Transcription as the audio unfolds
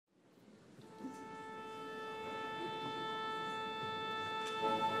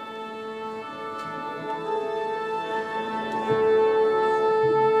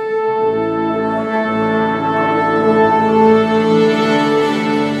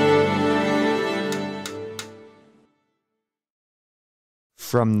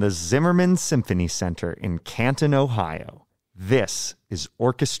From the Zimmerman Symphony Center in Canton, Ohio, this is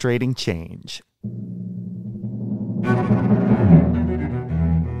Orchestrating Change.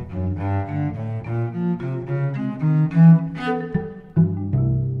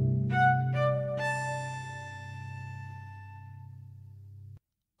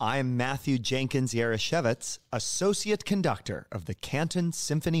 I'm Matthew Jenkins Yarashevitz, Associate Conductor of the Canton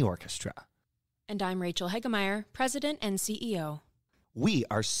Symphony Orchestra. And I'm Rachel Hegemeyer, President and CEO. We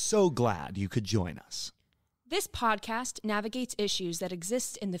are so glad you could join us. This podcast navigates issues that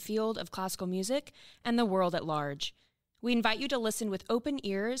exist in the field of classical music and the world at large. We invite you to listen with open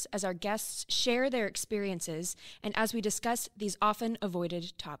ears as our guests share their experiences and as we discuss these often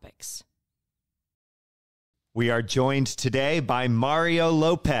avoided topics. We are joined today by Mario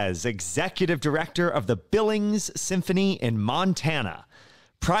Lopez, Executive Director of the Billings Symphony in Montana.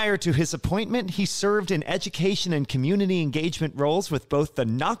 Prior to his appointment, he served in education and community engagement roles with both the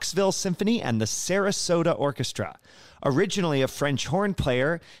Knoxville Symphony and the Sarasota Orchestra. Originally a French horn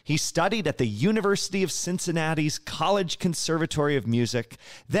player, he studied at the University of Cincinnati's College Conservatory of Music,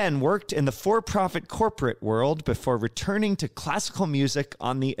 then worked in the for-profit corporate world before returning to classical music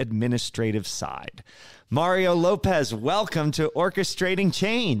on the administrative side. Mario Lopez, welcome to Orchestrating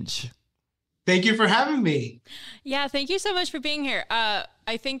Change. Thank you for having me. Yeah, thank you so much for being here.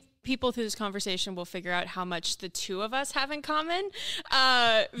 I think people through this conversation will figure out how much the two of us have in common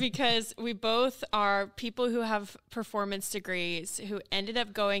because we both are people who have performance degrees, who ended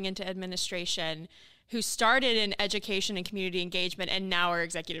up going into administration, who started in education and community engagement, and now are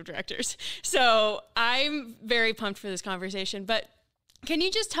executive directors. So I'm very pumped for this conversation. But can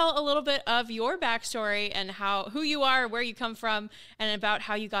you just tell a little bit of your backstory and who you are, where you come from, and about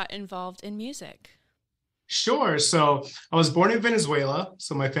how you got involved in music? Sure. So I was born in Venezuela.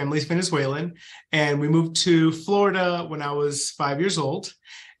 So my family's Venezuelan. And we moved to Florida when I was 5 years old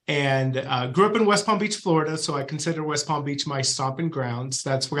and grew up in West Palm Beach, Florida. So I consider West Palm Beach my stomping grounds.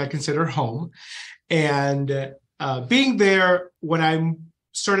 That's where I consider home. And being there, when I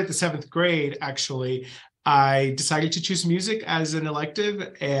started the seventh grade, actually, I decided to choose music as an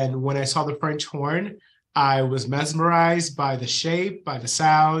elective. And when I saw the French horn, I was mesmerized by the shape, by the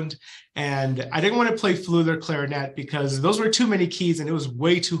sound. And I didn't want to play flute or clarinet because those were too many keys and it was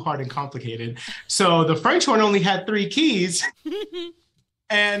way too hard and complicated. So the French horn only had 3 keys.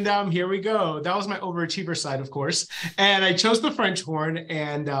 And here we go. That was my overachiever side, of course. And I chose the French horn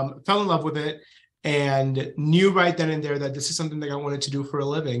and fell in love with it and knew right then and there that this is something that I wanted to do for a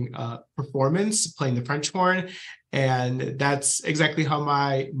living, performance, playing the French horn. And that's exactly how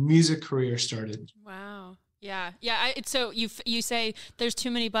my music career started. Wow. Yeah. So you say there's too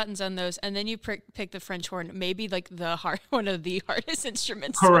many buttons on those, and then you pick the French horn, maybe like one of the hardest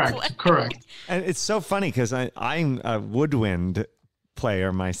instruments to play. Correct. And it's so funny because I'm a woodwind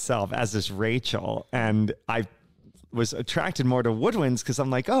player myself, as is Rachel, and I was attracted more to woodwinds because I'm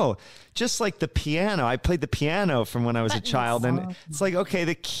like, oh, just like the piano. I played the piano from when I was a child, and it's like, okay,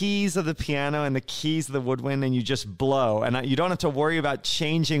 the keys of the piano and the keys of the woodwind, and you just blow, and you don't have to worry about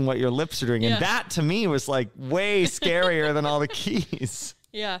changing what your lips are doing. Yeah. And that to me was like way scarier than all the keys.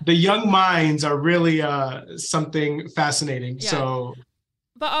 Yeah. The young minds are really something fascinating. Yeah. So,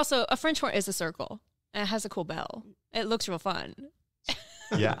 but also a French horn is a circle and it has a cool bell. It looks real fun.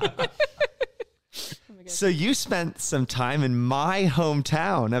 Yeah. So you spent some time in my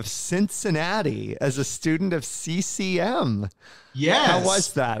hometown of Cincinnati as a student of CCM. Yes. How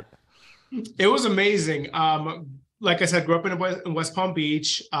was that? It was amazing. Like I said, grew up in West Palm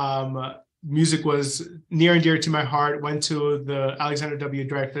Beach. Music was near and dear to my heart. Went to the Alexander W.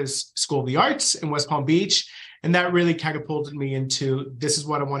 Dreyfus School of the Arts in West Palm Beach. And that really catapulted me into this is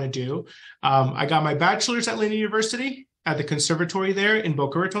what I want to do. I got my bachelor's at Lynn University at the conservatory there in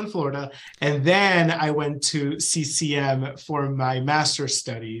Boca Raton, Florida. And then I went to CCM for my master's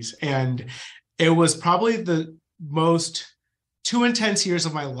studies. And it was probably the most 2 intense years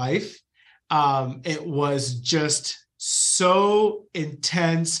of my life. It was just so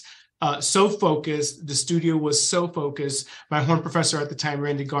intense, so focused. The studio was so focused. My horn professor at the time,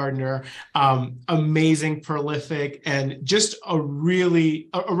 Randy Gardner, amazing, prolific, and just a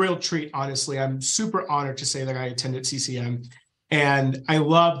real treat, honestly. I'm super honored to say that I attended CCM, and I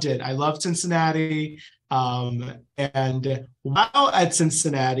loved it. I loved Cincinnati. And while at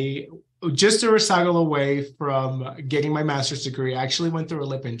Cincinnati, just a recital away from getting my master's degree, I actually went through a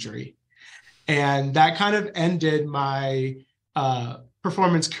lip injury. And that kind of ended my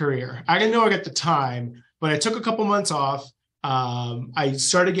performance career. I didn't know it at the time, but I took a couple months off. I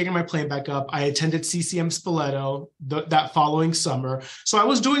started getting my playing back up. I attended CCM Spoleto that following summer. So I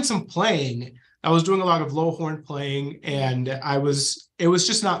was doing some playing, I was doing a lot of low horn playing, and it was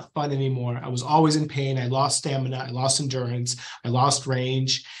just not fun anymore. I was always in pain. I lost stamina, I lost endurance, I lost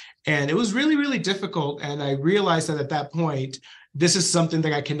range, and it was really, really difficult. And I realized that at that point, this is something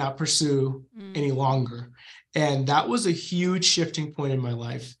that I cannot pursue any longer. And that was a huge shifting point in my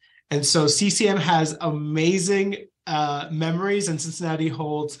life. And so CCM has amazing memories, and Cincinnati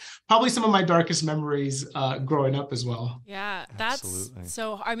holds probably some of my darkest memories growing up as well. Yeah, that's Absolutely.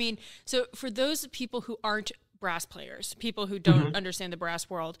 so, I mean, so for those people who aren't brass players, people who don't understand the brass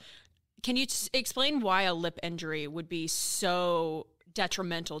world, can you explain why a lip injury would be so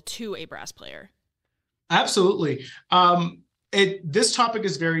detrimental to a brass player? Absolutely. This topic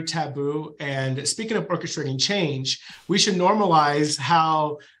is very taboo. And speaking of orchestrating change, we should normalize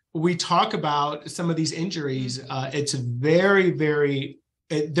how we talk about some of these injuries. It's very,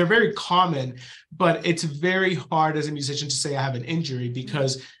 they're very common, but it's very hard as a musician to say I have an injury,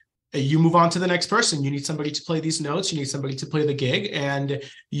 because you move on to the next person. You need somebody to play these notes. You need somebody to play the gig. And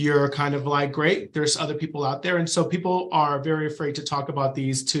you're kind of like, great, there's other people out there. And so people are very afraid to talk about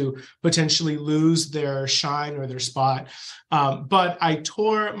these, to potentially lose their shine or their spot. But I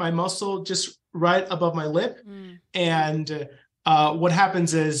tore my muscle just right above my lip. And what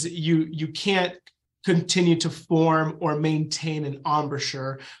happens is you can't continue to form or maintain an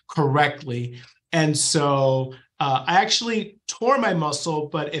embouchure correctly. And so I actually tore my muscle,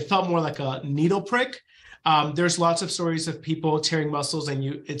 but it felt more like a needle prick. There's lots of stories of people tearing muscles, and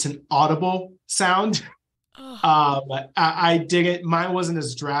it's an audible sound. I didn't, mine wasn't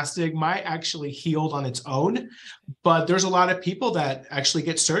as drastic. Mine actually healed on its own, but there's a lot of people that actually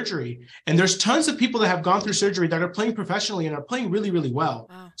get surgery, and there's tons of people that have gone through surgery that are playing professionally and are playing really, really well.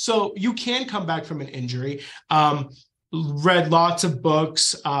 Wow. So you can come back from an injury. Read lots of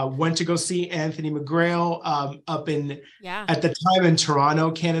books, went to go see Anthony McGrail up at the time in Toronto,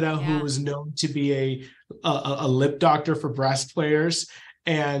 Canada, who was known to be a lip doctor for brass players.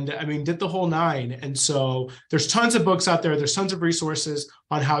 And I mean, did the whole nine. And so there's tons of books out there. There's tons of resources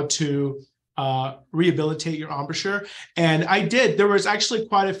on how to rehabilitate your embouchure. And I did. There was actually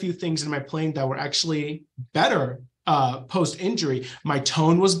quite a few things in my playing that were actually better post-injury. My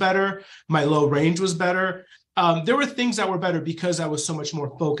tone was better. My low range was better. There were things that were better because I was so much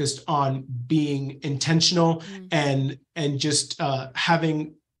more focused on being intentional and just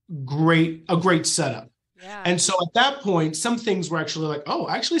having a great setup. Yeah. And so at that point, some things were actually like, oh,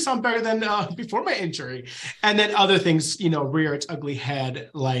 I actually sound better than before my injury. And then other things, rear its ugly head,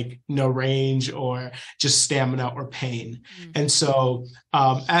 like no range or just stamina or pain. And so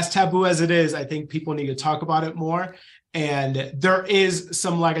as taboo as it is, I think people need to talk about it more. And there is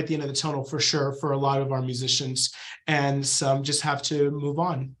some light at the end of the tunnel for sure for a lot of our musicians, and some just have to move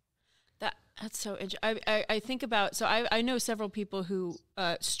on. That's so interesting. I think about, so I know several people who,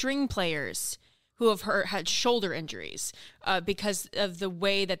 string players who have had shoulder injuries because of the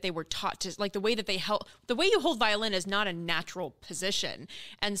way that they were taught to, like the way you hold violin is not a natural position.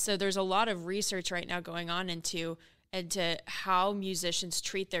 And so there's a lot of research right now going on into how musicians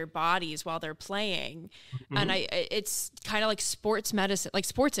treat their bodies while they're playing. And it's kind of like sports medicine, like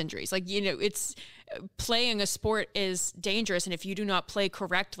sports injuries. Like, it's playing a sport is dangerous. And if you do not play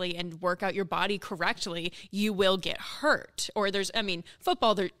correctly and work out your body correctly, you will get hurt. Or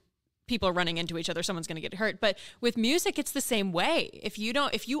football, people are running into each other, someone's going to get hurt. But with music, it's the same way. If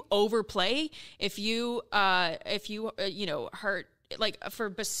you overplay, if you hurt, like for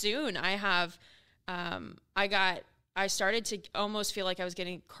bassoon, I started to almost feel like I was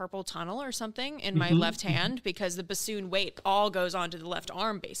getting carpal tunnel or something in my left hand, because the bassoon weight all goes onto the left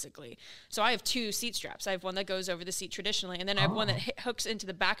arm, basically. So I have two seat straps. I have one that goes over the seat traditionally, and then I have one that hooks into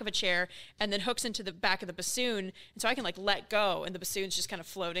the back of a chair and then hooks into the back of the bassoon. And so I can let go, and the bassoon's just kind of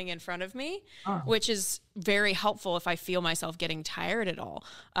floating in front of me, which is very helpful if I feel myself getting tired at all.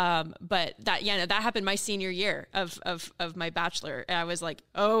 But that happened my senior year of my bachelor. And I was like,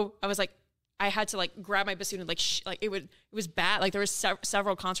 I had to grab my bassoon and it was bad. Like there was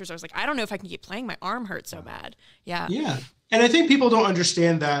several concerts I was like, I don't know if I can keep playing. My arm hurts so bad. Yeah. Yeah. And I think people don't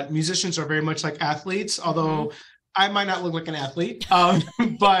understand that musicians are very much like athletes, although I might not look like an athlete.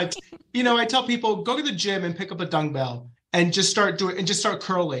 But I tell people, go to the gym and pick up a dumbbell and just start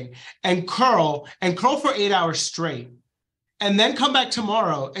curling and curl for 8 hours straight. And then come back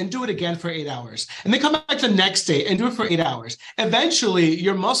tomorrow and do it again for 8 hours. And then come back the next day and do it for 8 hours. Eventually,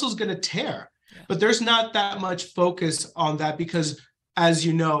 your muscle's going to tear. Yeah. But there's not that much focus on that, because as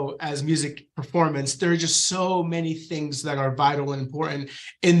you know, as music performance, there are just so many things that are vital and important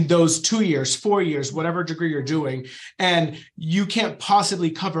in those 2 years, 4 years, whatever degree you're doing. And you can't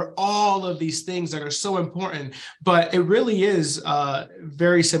possibly cover all of these things that are so important, but it really is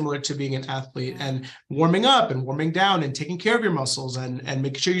very similar to being an athlete and warming up and warming down and taking care of your muscles and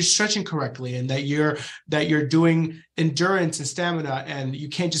making sure you're stretching correctly and that you're doing endurance and stamina, and you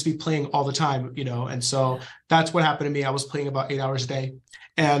can't just be playing all the time, you know. And so that's what happened to me. I was playing about 8 hours a day,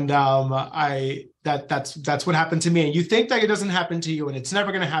 and that's what happened to me. And you think that it doesn't happen to you, and it's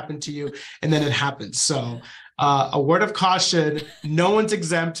never going to happen to you, and then it happens. So a word of caution: no one's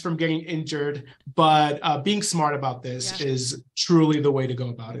exempt from getting injured, but being smart about this is truly the way to go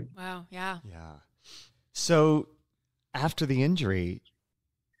about it. Wow. Yeah. Yeah. So after the injury,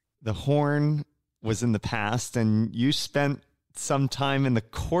 the horn was in the past, and you spent some time in the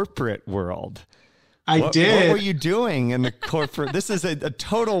corporate world. I did. What were you doing in the corporate? This is a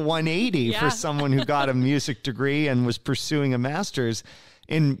total 180 for someone who got a music degree and was pursuing a master's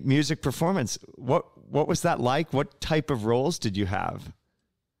in music performance. What was that like? What type of roles did you have?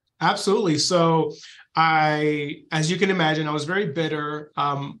 Absolutely. So as you can imagine, I was very bitter.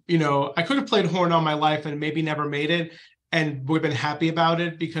 You know, I could have played horn all my life and maybe never made it, and would have been happy about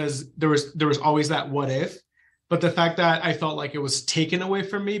it because there was always that what if. But the fact that I felt like it was taken away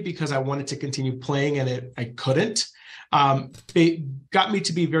from me because I wanted to continue playing and I couldn't, it got me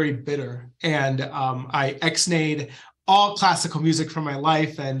to be very bitter. And I ex-nayed all classical music from my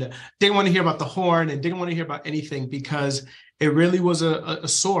life and didn't want to hear about the horn and didn't want to hear about anything because it really was a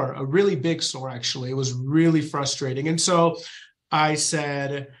sore, a really big sore, actually. It was really frustrating. And so I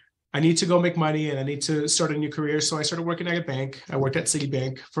said, I need to go make money and I need to start a new career. So I started working at a bank. I worked at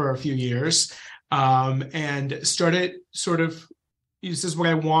Citibank for a few years. And started sort of, this is what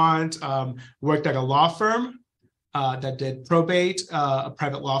I want, worked at a law firm that did probate, a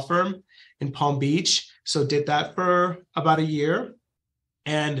private law firm in Palm Beach. So did that for about a year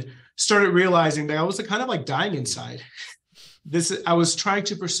and started realizing that I was kind of like dying inside. I was trying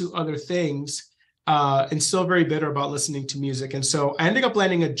to pursue other things and still very bitter about listening to music. And so I ended up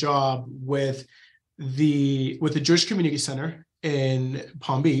landing a job with the Jewish Community Center in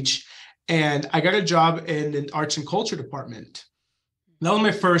Palm Beach. And I got a job in the arts and culture department. That was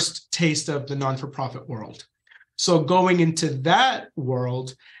my first taste of the non-for-profit world. So going into that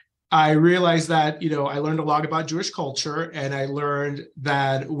world, I realized that, you know, I learned a lot about Jewish culture, and I learned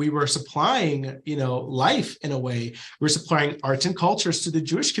that we were supplying, you know, life in a way. We're supplying arts and cultures to the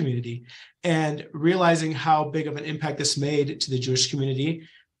Jewish community, and realizing how big of an impact this made to the Jewish community.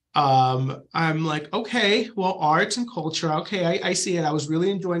 I'm like, okay, well, arts and culture. Okay, I see it. I was really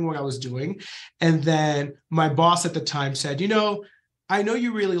enjoying what I was doing. And then my boss at the time said, you know, I know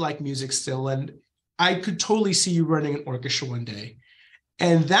you really like music still, and I could totally see you running an orchestra one day.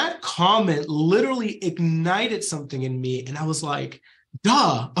 And that comment literally ignited something in me. And I was like,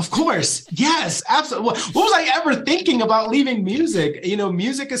 duh, of course. Yes, absolutely. What was I ever thinking about leaving music? You know,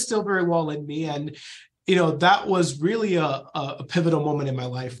 music is still very well in me. And you know, that was really a pivotal moment in my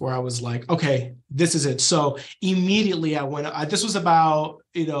life where I was like, okay, this is it. So immediately I went, this was about,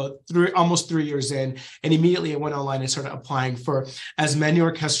 you know, almost 3 years in, and immediately I went online and started applying for as many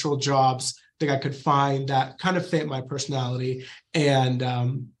orchestral jobs that I could find that kind of fit my personality. And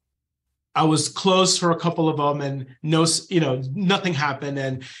I was close for a couple of them and nothing happened.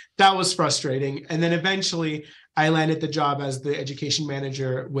 And that was frustrating. And then eventually I landed the job as the education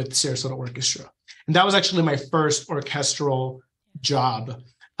manager with Sarasota Orchestra. And that was actually my first orchestral job.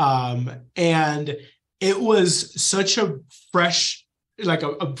 And it was such a fresh, like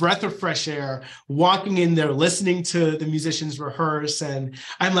a breath of fresh air, walking in there, listening to the musicians rehearse. And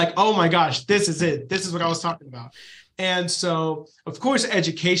I'm like, oh my gosh, this is it. This is what I was talking about. And so, of course,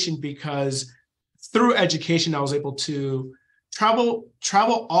 education, because through education, I was able to travel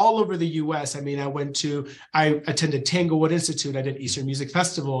all over the US. I mean, I attended Tanglewood Institute. I did Eastern Music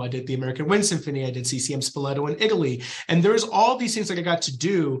Festival. I did the American Wind Symphony. I did CCM Spoleto in Italy. And there's all these things that I got to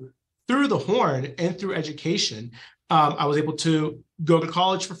do through the horn and through education. I was able to go to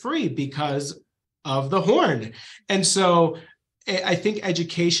college for free because of the horn. And so I think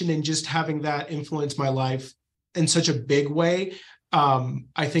education and just having that influence my life in such a big way,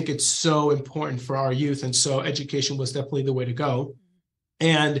 I think it's so important for our youth. And so education was definitely the way to go.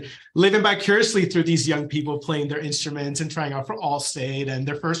 And living vicariously through these young people playing their instruments and trying out for Allstate and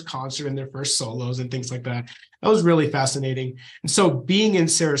their first concert and their first solos and things like that. That was really fascinating. And so being in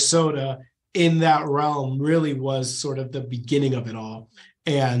Sarasota in that realm really was sort of the beginning of it all.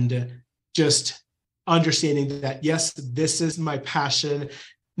 And just understanding that, yes, this is my passion.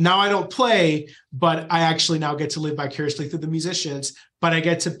 now I don't play, but I actually now get to live vicariously through the musicians, but I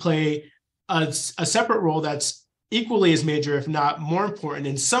get to play a separate role that's equally as major, if not more important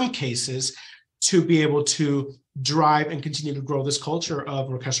in some cases, to be able to drive and continue to grow this culture of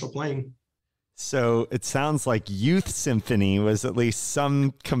orchestral playing. So it sounds like youth symphony was at least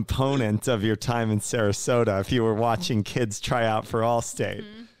some component of your time in Sarasota if you were watching kids try out for Allstate.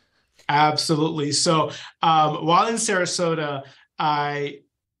 Mm-hmm. Absolutely. So while in Sarasota, I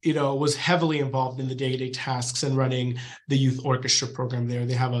was heavily involved in the day-to-day tasks and running the youth orchestra program there.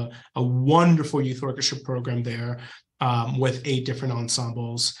 They have a wonderful youth orchestra program there with 8 different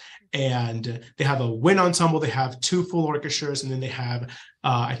ensembles. And they have a wind ensemble, they have 2 full orchestras, and then they have,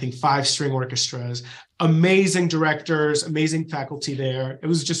 I think, 5 string orchestras. Amazing directors, amazing faculty there. It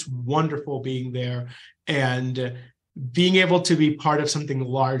was just wonderful being there and being able to be part of something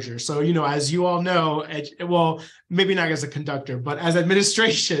larger. So, as you all know, well, maybe not as a conductor, but as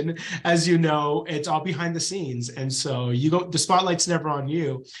administration, as you know, it's all behind the scenes. And so the spotlight's never on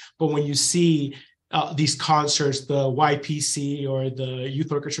you. But when you see these concerts, the YPC or the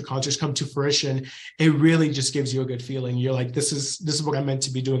youth orchestra concerts come to fruition, it really just gives you a good feeling. You're like, this is what I'm meant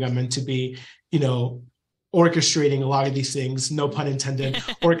to be doing. I'm meant to be, orchestrating a lot of these things, no pun intended,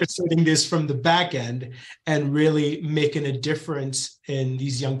 orchestrating this from the back end and really making a difference in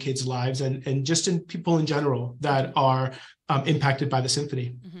these young kids' lives and just in people in general that are impacted by the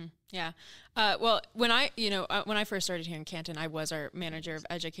symphony. Mm-hmm. Yeah. Well, when I first started here in Canton, I was our manager of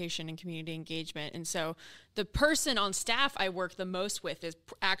education and community engagement. And so the person on staff I work the most with is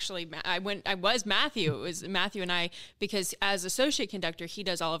actually, I was Matthew. It was Matthew and I, because as associate conductor, he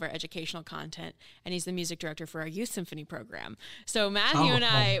does all of our educational content and he's the music director for our youth symphony program. So Matthew and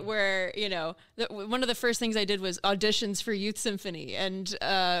I were, one of the first things I did was auditions for youth symphony and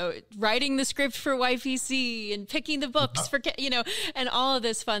writing the script for YPC and picking the books for, and all of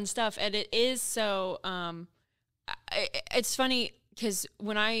this fun stuff. And it is so, it's funny because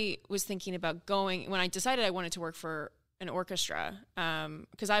when I was thinking about when I decided I wanted to work for an orchestra,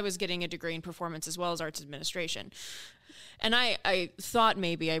 because I was getting a degree in performance as well as arts administration. And I thought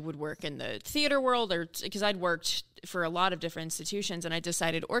maybe I would work in the theater world because I'd worked for a lot of different institutions and I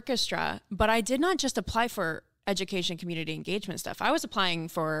decided orchestra, but I did not just apply for education, community engagement stuff. I was applying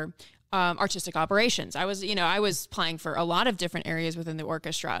for artistic operations. I was applying for a lot of different areas within the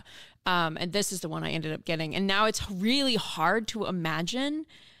orchestra. And this is the one I ended up getting. And now it's really hard to imagine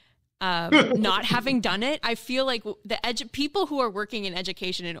not having done it. I feel like people who are working in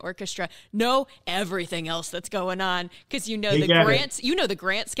education and orchestra know everything else that's going on because the grants, the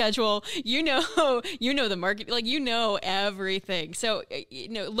grant schedule, the market, everything. So,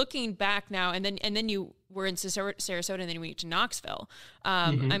 looking back now and then you were in Sarasota and then you went to Knoxville.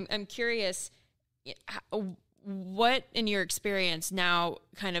 I'm curious, what in your experience now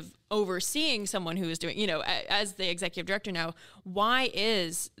kind of overseeing someone who is doing, as the executive director now, why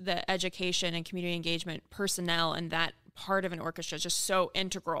is the education and community engagement personnel and that part of an orchestra just so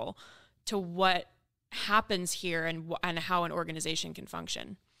integral to what happens here and how an organization can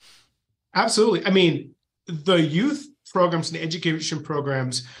function? Absolutely. I mean, the youth programs and the education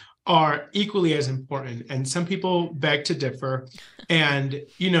programs are equally as important. And some people beg to differ. And,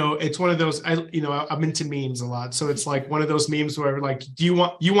 it's one of those, I'm into memes a lot. So it's like one of those memes where like, you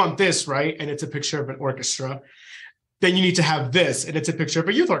want this, right? And it's a picture of an orchestra. Then you need to have this, and it's a picture of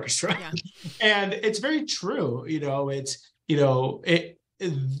a youth orchestra. Yeah. And it's very true.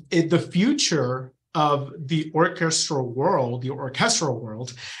 The future of the orchestral world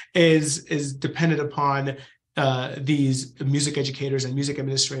is dependent upon these music educators and music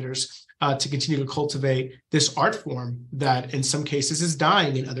administrators to continue to cultivate this art form that in some cases is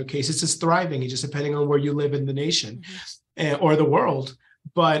dying, in other cases is thriving, just depending on where you live in the nation or the world.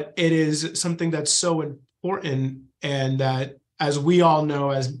 But it is something that's so important, and that, as we all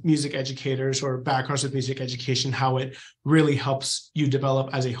know as music educators or backgrounds with music education, how it really helps you develop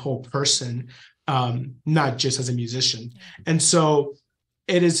as a whole person, not just as a musician. And so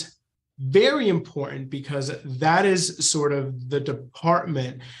it is very important because that is sort of the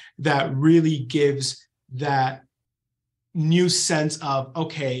department that really gives that new sense of,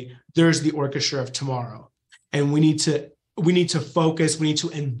 okay, there's the orchestra of tomorrow, and we need to focus, we need to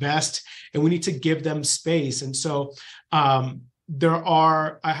invest, and we need to give them space. And so I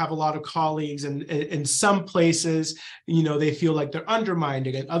have a lot of colleagues, and in some places, they feel like they're undermined,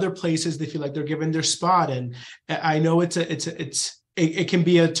 and in other places they feel like they're given their spot. And I know it can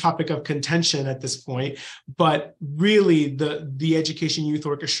be a topic of contention at this point, but really the education youth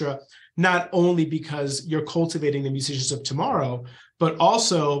orchestra, not only because you're cultivating the musicians of tomorrow, but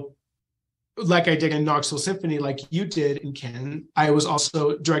also like I did in Knoxville Symphony, like you did in Canton, I was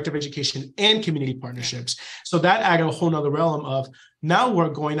also director of education and community partnerships. So that added a whole nother realm of now we're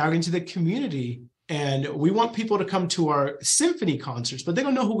going out into the community and we want people to come to our symphony concerts, but they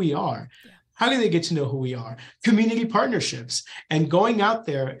don't know who we are. Yeah. How do they get to know who we are? Community partnerships and going out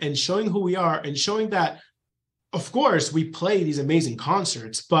there and showing who we are and showing that, of course, we play these amazing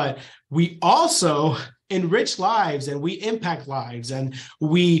concerts, but we also enrich lives and we impact lives and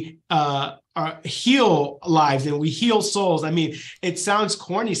we heal lives and we heal souls. I mean, it sounds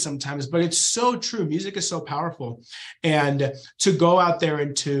corny sometimes, but it's so true. Music is so powerful. And to go out there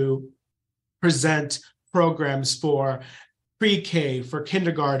and to present programs for pre-K, for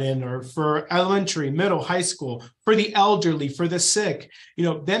kindergarten, or for elementary, middle, high school, for the elderly, for the sick,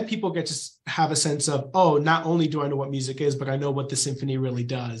 then people get to have a sense of, oh, not only do I know what music is, but I know what the symphony really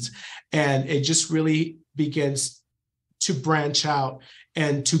does. And it just really begins to branch out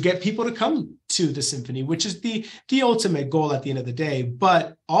and to get people to come to the symphony, which is the ultimate goal at the end of the day.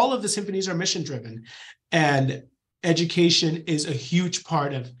 But all of the symphonies are mission driven, and education is a huge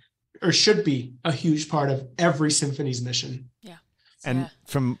part of, or should be a huge part of, every symphony's mission. Yeah. And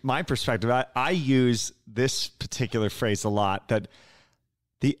from my perspective, I use this particular phrase a lot, that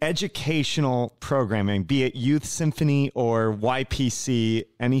the educational programming, be it youth symphony or YPC,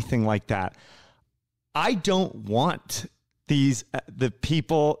 anything like that, I don't want the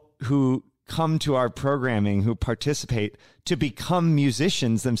people who come to our programming, who participate, to become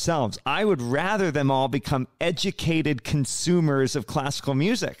musicians themselves. I would rather them all become educated consumers of classical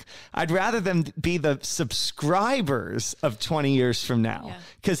music. I'd rather them be the subscribers of 20 years from now.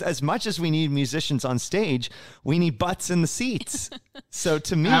 Because as much as we need musicians on stage, we need butts in the seats. So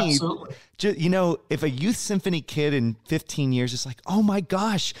to me, absolutely. If a youth symphony kid in 15 years is like, oh my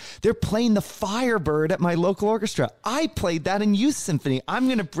gosh, they're playing the Firebird at my local orchestra. I played that in youth symphony. I'm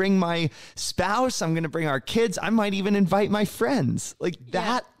going to bring my spouse. I'm going to bring our kids. I might even invite my friends. Like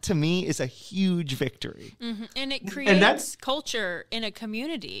that to me is a huge victory. Mm-hmm. And it creates culture in a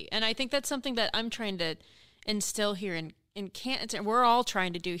community. And I think that's something that I'm trying to instill here in Canton. We're all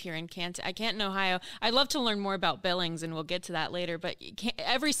trying to do here in Canton, Ohio. I'd love to learn more about Billings, and we'll get to that later. But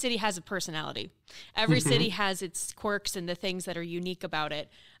every city has a personality. Every city has its quirks and the things that are unique about it.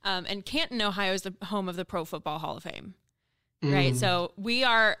 And Canton, Ohio is the home of the Pro Football Hall of Fame. Right, so we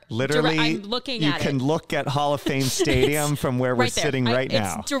are literally. I'm looking at it. You can look at Hall of Fame Stadium from where we're sitting right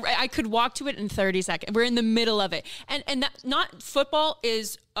now. I could walk to it in 30 seconds. We're in the middle of it, and not football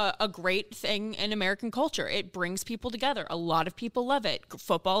is a great thing in American culture. It brings people together. A lot of people love it.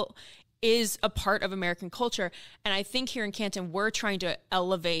 Football is a part of American culture. And I think here in Canton, we're trying to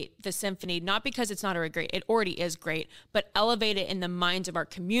elevate the symphony, not because it's not great, it already is great, but elevate it in the minds of our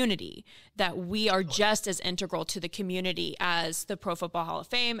community, that we are just as integral to the community as the Pro Football Hall of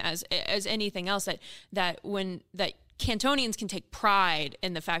Fame, as anything else, that Cantonians can take pride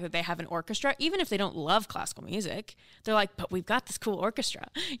in the fact that they have an orchestra, even if they don't love classical music. They're like, but we've got this cool orchestra,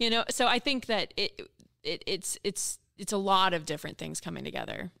 So I think that it's a lot of different things coming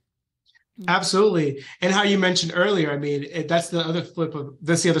together. Absolutely. And how you mentioned earlier, I mean, that's the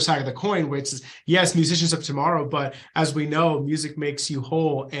other side of the coin, which is, yes, musicians of tomorrow, but as we know, music makes you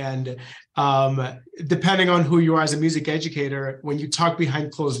whole. And depending on who you are as a music educator, when you talk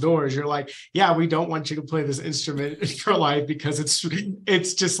behind closed doors, you're like, yeah, we don't want you to play this instrument for life because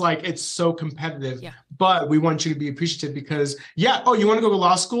it's just like, it's so competitive. Yeah. But we want you to be appreciative because, you want to go to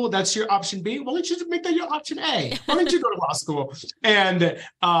law school? That's your option B? Why don't you make that your option A? Why don't you go to law school? And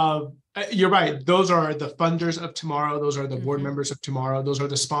you're right. Those are the funders of tomorrow. Those are the board members of tomorrow. Those are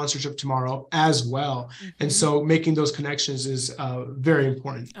the sponsors of tomorrow as well. And so making those connections is very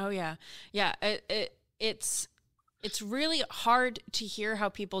important. Oh, yeah. Yeah. It's really hard to hear how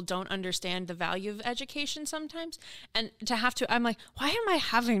people don't understand the value of education sometimes. And I'm like, why am I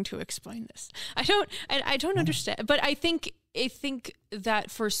having to explain this? I don't understand. But I think that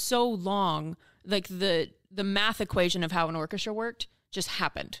for so long, like the math equation of how an orchestra worked just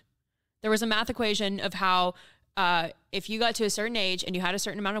happened. There was a math equation of how if you got to a certain age and you had a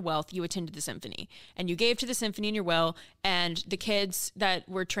certain amount of wealth, you attended the symphony. And you gave to the symphony in your will, and the kids that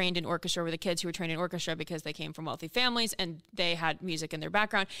were trained in orchestra were the kids who were trained in orchestra because they came from wealthy families and they had music in their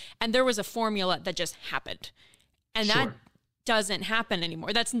background. And there was a formula that just happened. And that doesn't happen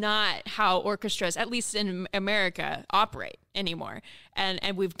anymore. That's not how orchestras, at least in America, operate anymore. And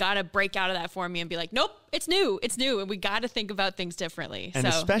we've got to break out of that formula and be like, nope, it's new. And we got to think about things differently. And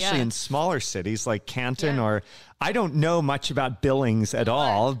especially in smaller cities like Canton, or I don't know much about Billings at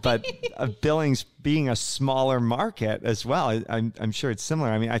all, but Billings being a smaller market as well, I'm sure it's similar.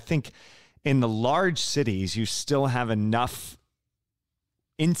 I mean, I think in the large cities, you still have enough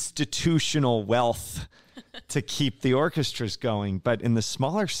institutional wealth to keep the orchestras going. But in the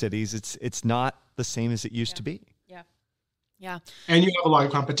smaller cities, it's not the same as it used to be. Yeah. And you have a lot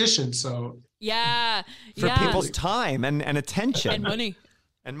of competition. So for people's time and attention. And money.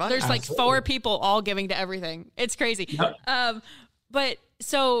 And money. There's like 4 people all giving to everything. It's crazy. Yep. But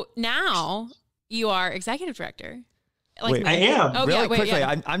so now you are executive director. Like, wait, I am. Oh, really yeah, quickly,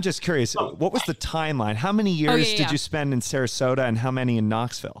 yeah. I'm just curious. What was the timeline? How many years did you spend in Sarasota and how many in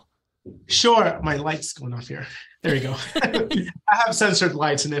Knoxville? Sure. My light's going off here. There you go. I have censored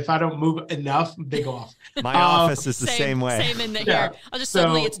lights, and if I don't move enough, they go off. My office is the same way. Same in here. I'll just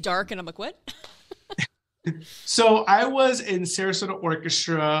suddenly it's dark, and I'm like, what? So I was in Sarasota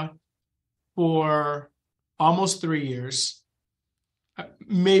Orchestra for almost 3 years.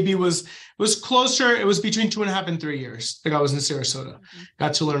 Maybe it was closer. It was between 2.5 and 3 years that I was in Sarasota.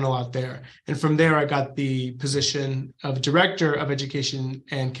 Got to learn a lot there. And from there, I got the position of Director of Education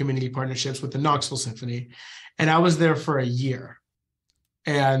and Community Partnerships with the Knoxville Symphony. And I was there for a year.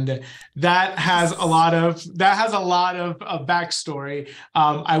 And that has a lot of backstory.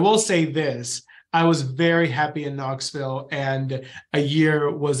 I will say this. I was very happy in Knoxville, and a year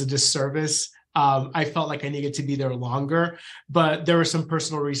was a disservice. I felt like I needed to be there longer, but there were some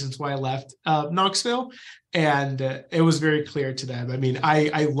personal reasons why I left Knoxville, and it was very clear to them. I mean,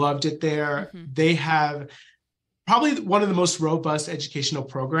 I loved it there. They have probably one of the most robust educational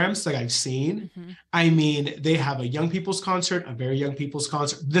programs that I've seen. I mean, they have a young people's concert, a very young people's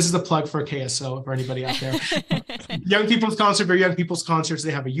concert. This is a plug for KSO for anybody out there. Young people's concert, very young people's concerts.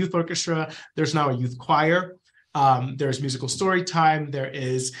 They have a youth orchestra. There's now a youth choir. There's musical story time. There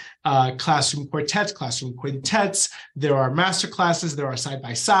is classroom quartets, classroom quintets. There are master classes. There are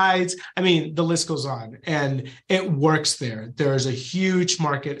side-by-sides. I mean, the list goes on, and it works there. There's a huge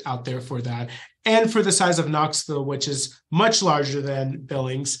market out there for that. And for the size of Knoxville, which is much larger than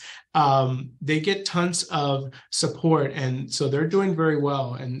Billings, they get tons of support. And so they're doing very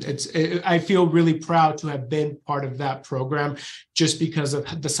well. And I feel really proud to have been part of that program just because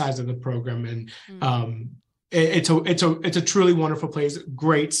of the size of the program. And it's a truly wonderful place,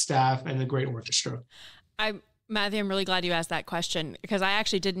 great staff, and a great orchestra. Matthew, I'm really glad you asked that question because I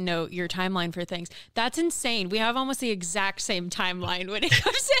actually didn't know your timeline for things. That's insane. We have almost the exact same timeline when it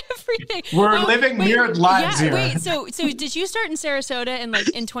comes to everything. We're living mirrored lives here. Wait, so did you start in Sarasota in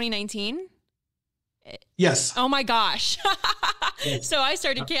 2019? Yes. Oh my gosh. Yes. So I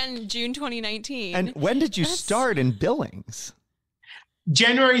started Canton June 2019. And when did you start in Billings?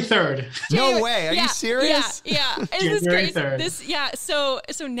 January 3rd. No way. Are you serious? Yeah. January 3rd.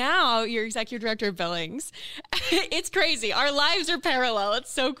 So now you're executive director of Billings. It's crazy. Our lives are parallel.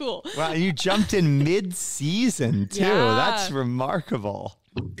 It's so cool. Wow, you jumped in mid-season too. Yeah. That's remarkable.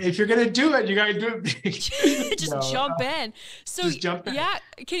 If you're going to do it, you got to do it big. Just jump in. So just jump in. Yeah,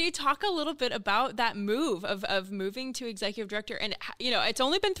 can you talk a little bit about that move of moving to executive director? And it's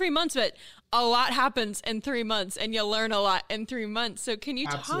only been 3 months, but a lot happens in 3 months, and you learn a lot in 3 months. So can you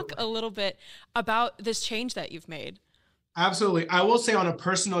talk a little bit about this change that you've made? Absolutely. I will say on a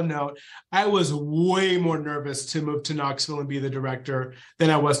personal note, I was way more nervous to move to Knoxville and be the director than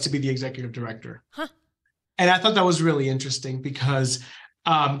I was to be the executive director. Huh. And I thought that was really interesting because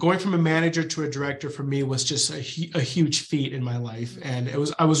going from a manager to a director for me was just a huge feat in my life. And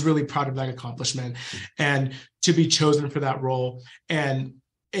I was really proud of that accomplishment and to be chosen for that role. And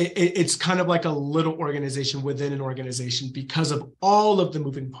it's kind of like a little organization within an organization because of all of the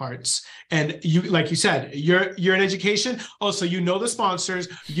moving parts. And you, like you said, you're in education. Also, the sponsors,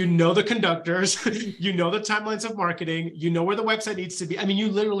 the conductors, the timelines of marketing, where the website needs to be. I mean, you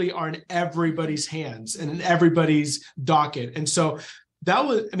literally are in everybody's hands and in everybody's docket. And so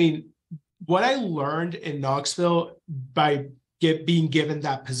what I learned in Knoxville by being given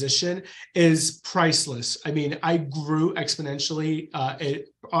that position is priceless. I mean, I grew exponentially,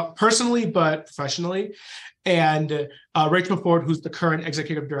 personally, but professionally. And Rachel Ford, who's the current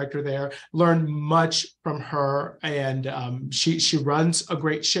executive director there, learned much from her. And she runs a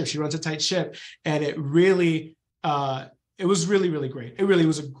great ship. She runs a tight ship. And it was really, really great. It really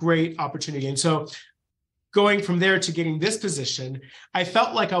was a great opportunity. And so going from there to getting this position, I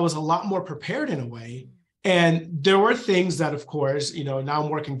felt like I was a lot more prepared in a way. And there were things that, of course, now I'm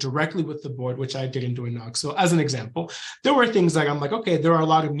working directly with the board, which I didn't do in Knoxville. As an example, there were things like, I'm like, okay, there are a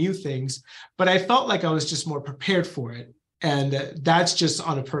lot of new things, but I felt like I was just more prepared for it. And that's just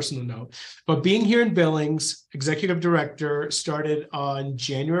on a personal note. But being here in Billings, executive director, started on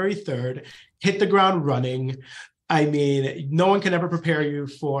January 3rd, hit the ground running. I mean, no one can ever prepare you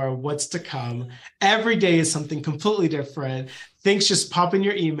for what's to come. Every day is something completely different. Things just pop in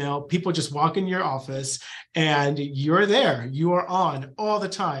your email. People just walk in your office and you're there. You are on all the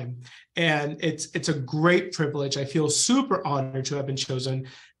time. And it's a great privilege. I feel super honored to have been chosen.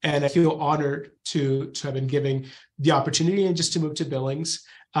 And I feel honored to have been given the opportunity and just to move to Billings.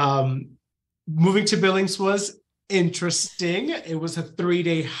 Moving to Billings was interesting. It was a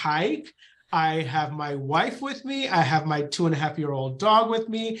 3-day hike. I have my wife with me. I have my 2.5-year-old dog with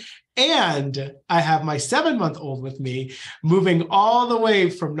me. And I have my 7-month-old with me, moving all the way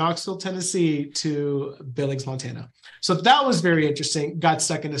from Knoxville, Tennessee to Billings, Montana. So that was very interesting. Got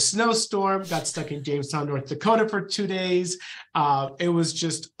stuck in a snowstorm, got stuck in Jamestown, North Dakota for 2 days. It was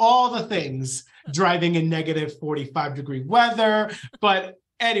just all the things, driving in negative 45-degree weather. But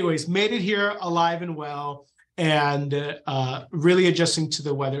anyways, made it here alive and well, and really adjusting to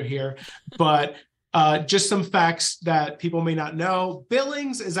the weather here. But just some facts that people may not know.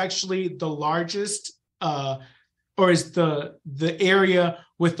 Billings is actually the largest, or is the area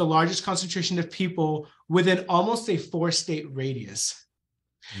with the largest concentration of people within almost a 4-state radius.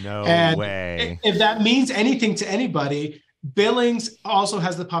 No and way. If that means anything to anybody, Billings also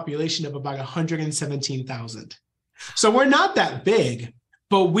has the population of about 117,000. So we're not that big,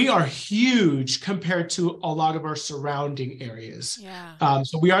 but we are huge compared to a lot of our surrounding areas. Yeah.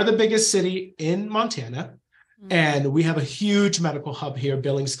 So we are the biggest city in Montana, and we have a huge medical hub here,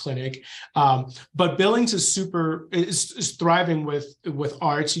 Billings Clinic. But Billings is thriving with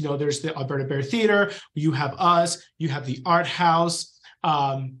arts. You know, there's the Alberta Bear Theater. You have us. You have the Art House,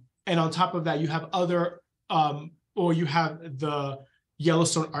 and on top of that, you have you have the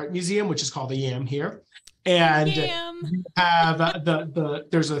Yellowstone Art Museum, which is called the YAM here. And you have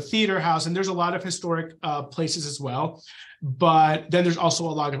there's a theater house, and there's a lot of historic places as well. But then there's also a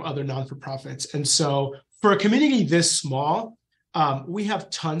lot of other non-for-profits. And so for a community this small, we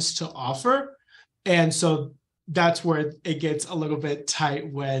have tons to offer. And so that's where it gets a little bit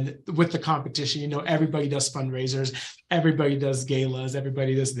tight with the competition. You know, everybody does fundraisers, everybody does galas,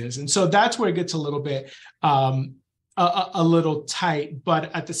 everybody does this. And so that's where it gets a little bit a little tight.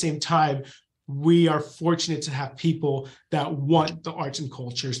 But at the same time, we are fortunate to have people that want the arts and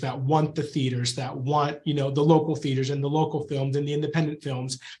cultures, that want the theaters, that want, you know, the local theaters and the local films and the independent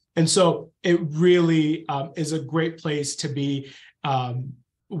films. And so it really is a great place to be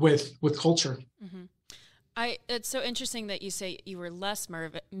with culture. Mm-hmm. It's so interesting that you say you were less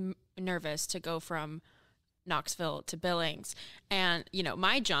nervous to go from Knoxville to Billings. And, you know,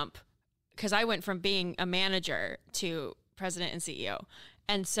 my jump, because I went from being a manager to president and CEO.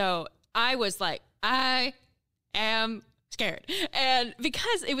 And so I was like, I am scared. And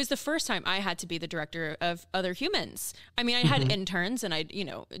because it was the first time I had to be the director of other humans. I mean, I had interns and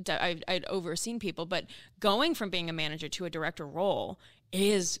I'd overseen people, but going from being a manager to a director role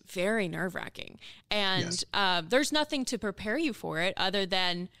is very nerve-wracking. And there's nothing to prepare you for it other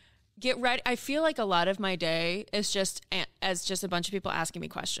than get ready. I feel like a lot of my day is just a bunch of people asking me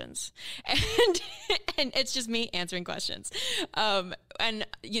questions, and it's just me answering questions. And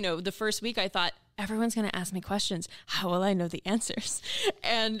you know, the first week I thought, everyone's going to ask me questions. How will I know the answers?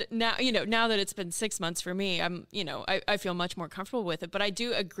 And now, you know, now that it's been 6 months for me, I feel much more comfortable with it. But I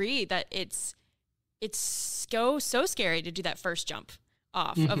do agree that it's so scary to do that first jump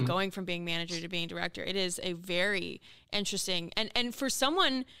off of going from being manager to being director. It is a very interesting, and for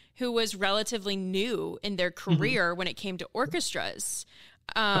someone who was relatively new in their career when it came to orchestras.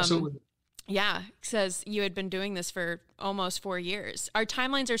 Absolutely. Yeah, says you had been doing this for almost 4 years. Our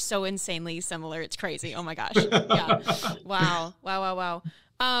timelines are so insanely similar. It's crazy. Oh my gosh. Yeah. Wow.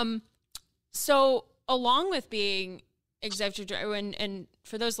 So along with being executive director, and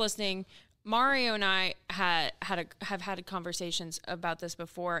for those listening, Mario and I have had conversations about this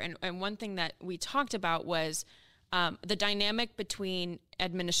before, and one thing that we talked about was the dynamic between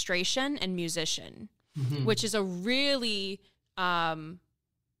administration and musician, which is a really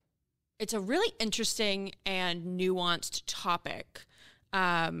it's a really interesting and nuanced topic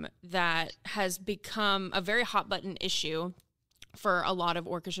that has become a very hot button issue for a lot of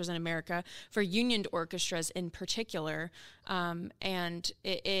orchestras in America, for unioned orchestras in particular. And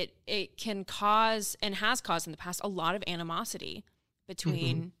it can cause, and has caused in the past, a lot of animosity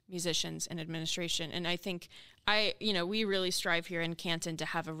between musicians and administration. And I think we really strive here in Canton to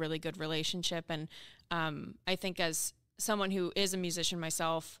have a really good relationship. And I think as someone who is a musician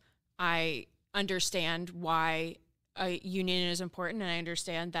myself, I understand why a union is important, and I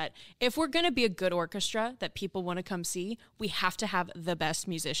understand that if we're going to be a good orchestra that people want to come see, we have to have the best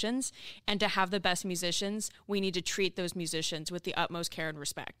musicians, and to have the best musicians, we need to treat those musicians with the utmost care and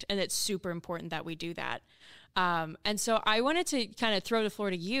respect, and it's super important that we do that. And so I wanted to kind of throw the floor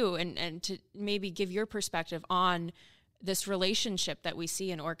to you and to maybe give your perspective on this relationship that we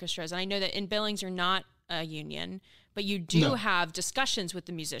see in orchestras. And I know that in Billings, you're not a union, but you do have discussions with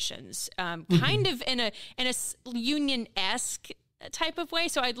the musicians, kind of in a union-esque type of way.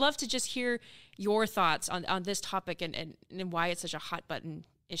 So I'd love to just hear your thoughts on this topic and why it's such a hot button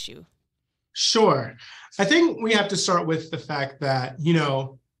issue. Sure. I think we have to start with the fact that,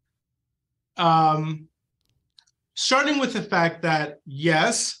 starting with the fact that,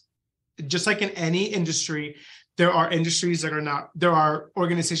 yes, just like in any industry, there are organizations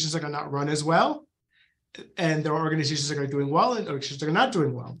that are not run as well. And there are organizations that are doing well and organizations that are not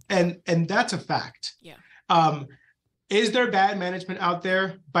doing well. And that's a fact. Yeah. Is there bad management out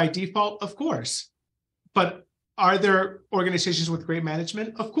there by default? Of course. But are there organizations with great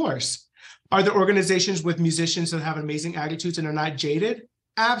management? Of course. Are there organizations with musicians that have amazing attitudes and are not jaded?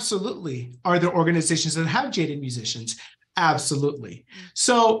 Absolutely. Are there organizations that have jaded musicians? Absolutely.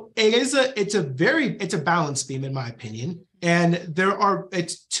 So it's a balance beam, in my opinion. And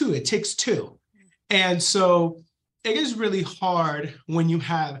it takes two. And so it is really hard when you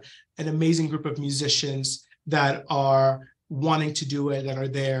have an amazing group of musicians that are wanting to do it, that are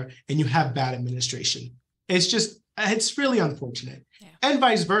there, and you have bad administration. It's really unfortunate. Yeah. And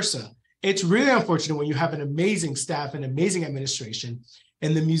vice versa. It's really unfortunate when you have an amazing staff and amazing administration,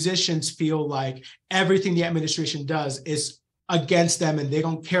 and the musicians feel like everything the administration does is against them, and they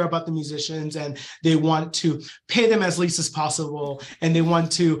don't care about the musicians, and they want to pay them as least as possible, and they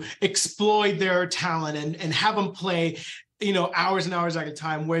want to exploit their talent and have them play hours and hours at a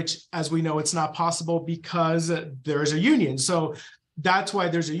time, which, as we know, it's not possible because there's a union. So that's why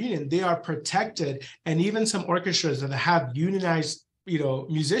there's a union. They are protected. And even some orchestras that have unionized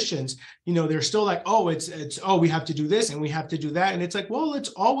musicians, they're still like, we have to do this and we have to do that. And it's like, well, it's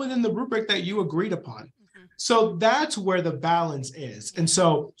all within the rubric that you agreed upon. Mm-hmm. So that's where the balance is. And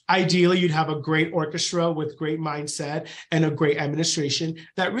so ideally, you'd have a great orchestra with great mindset and a great administration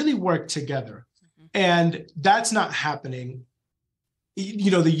that really work together. Mm-hmm. And that's not happening. The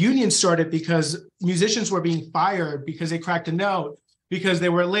union started because musicians were being fired because they cracked a note, because they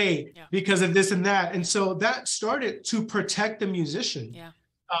were late, because of this and that. And so that started to protect the musician. Yeah.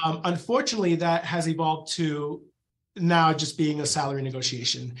 Unfortunately, that has evolved to now just being a salary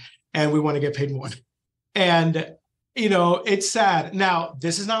negotiation, and we want to get paid more. And, it's sad. Now,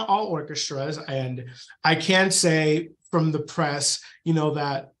 this is not all orchestras. And I can say from the press,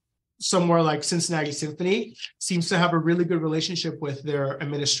 that somewhere like Cincinnati Symphony seems to have a really good relationship with their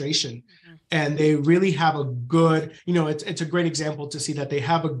administration. Mm-hmm. And they really have a good, it's a great example to see that they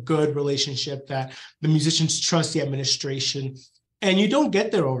have a good relationship, that the musicians trust the administration. And you don't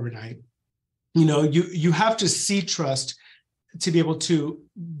get there overnight. You have to see trust to be able to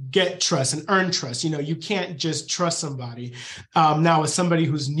get trust and earn trust. You can't just trust somebody. Now, as somebody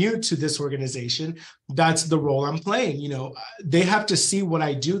who's new to this organization, that's the role I'm playing. They have to see what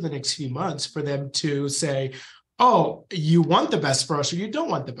I do the next few months for them to say, oh, you want the best for us or you don't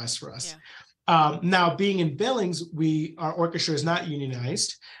want the best for us. Yeah. Now, being in Billings, our orchestra is not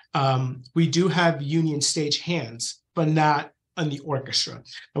unionized. We do have union stage hands, but not on the orchestra.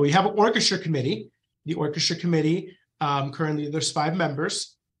 And we have an orchestra committee. The orchestra committee, currently there's 5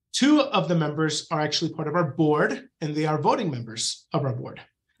 members. 2 of the members are actually part of our board, and they are voting members of our board.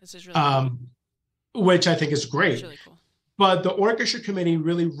 This is really cool. Which I think is great. That's really cool. But the orchestra committee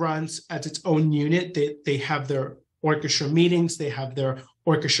really runs as its own unit. They have their orchestra meetings. They have their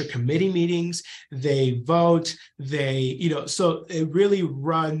orchestra committee meetings. They vote. So it really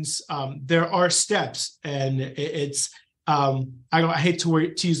runs. There are steps, and it's. I hate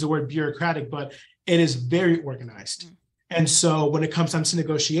to use the word bureaucratic, but it is very organized. Mm. And so when it comes down to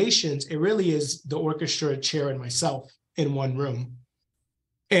negotiations, it really is the orchestra chair and myself in one room.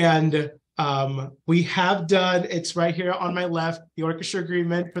 And we have done, it's right here on my left, the orchestra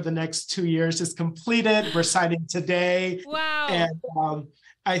agreement for the next 2 years is completed. We're signing today. Wow. And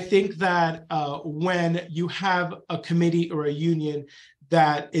I think that when you have a committee or a union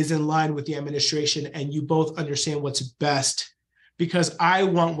that is in line with the administration and you both understand what's best, because I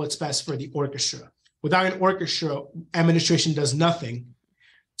want what's best for the orchestra. Without an orchestra, administration does nothing.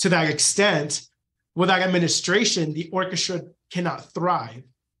 To that extent, without administration, the orchestra cannot thrive.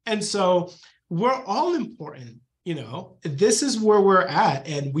 And so we're all important. This is where we're at.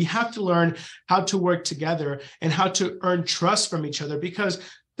 And we have to learn how to work together and how to earn trust from each other, because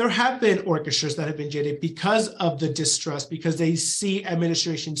there have been orchestras that have been jaded because of the distrust, because they see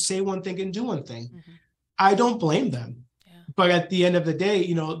administration say one thing and do one thing. Mm-hmm. I don't blame them. Yeah. But at the end of the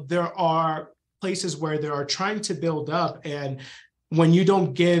day, there are places where they are trying to build up, and when you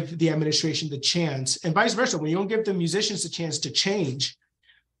don't give the administration the chance, and vice versa, when you don't give the musicians the chance to change,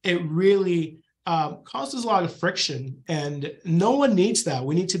 it really causes a lot of friction, and no one needs that.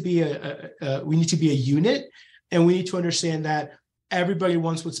 We need to be a unit, and we need to understand that everybody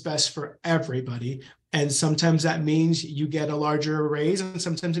wants what's best for everybody. And sometimes that means you get a larger raise, and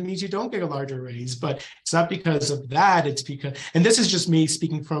sometimes it means you don't get a larger raise. But it's not because of that. It's because, and this is just me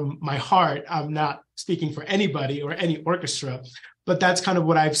speaking from my heart. I'm not speaking for anybody or any orchestra, but that's kind of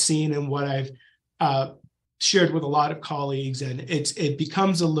what I've seen and what I've shared with a lot of colleagues. And it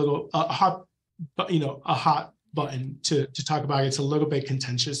becomes a hot button to talk about. It's a little bit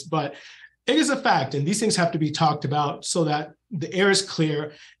contentious, but it is a fact. And these things have to be talked about so that the air is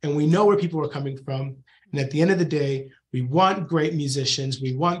clear and we know where people are coming from. And at the end of the day, we want great musicians,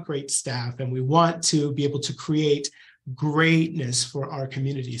 we want great staff, and we want to be able to create greatness for our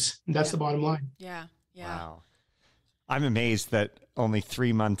communities. And that's the bottom line. Yeah. Wow. I'm amazed that only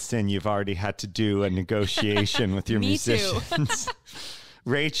 3 months in, you've already had to do a negotiation with your musicians.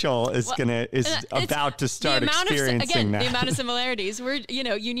 Rachel is about to start experiencing that. The amount of similarities. We're,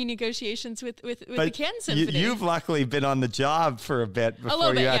 union negotiations with the Canton Symphony. You've luckily been on the job for a bit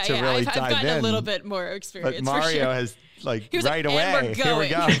before you had to really dive in. I've gotten a little bit more experience. But Mario has right away. Here we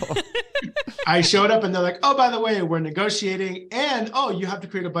go. I showed up and they're like, oh, by the way, we're negotiating, and you have to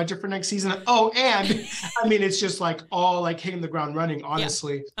create a budget for next season. And I mean, it's just all hitting the ground running,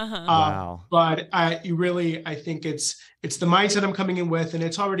 honestly. Yeah. Uh-huh. Wow. But I think it's the mindset I'm coming in with, and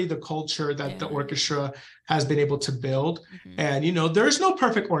it's already the culture that the orchestra has been able to build. Mm-hmm. And, there's no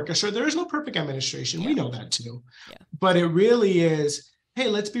perfect orchestra. There is no perfect administration. Yeah. We know that too. Yeah. But it really is, hey,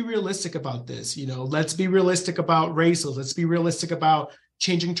 let's be realistic about this. Let's be realistic about races. Let's be realistic about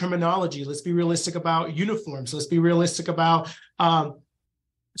changing terminology. Let's be realistic about uniforms. Let's be realistic about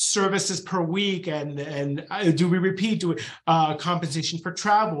services per week, and do we repeat? Do compensation for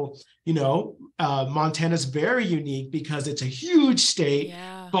travel? Montana's very unique because it's a huge state,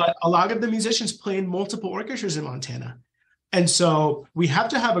 but a lot of the musicians play in multiple orchestras in Montana, and so we have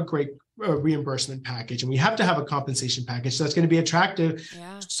to have a great reimbursement package, and we have to have a compensation package that's going to be attractive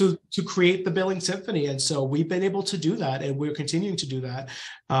to create the Billings Symphony. And so we've been able to do that, and we're continuing to do that.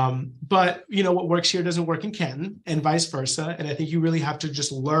 But what works here doesn't work in Canton, and vice versa. And I think you really have to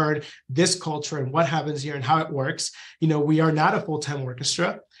just learn this culture and what happens here and how it works. We are not a full-time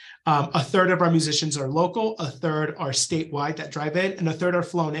orchestra. A third of our musicians are local, a third are statewide that drive in, and a third are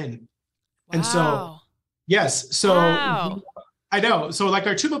flown in. Wow. And so, yes. So I know. So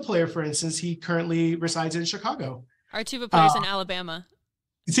our tuba player, for instance, he currently resides in Chicago. Our tuba player's in Alabama.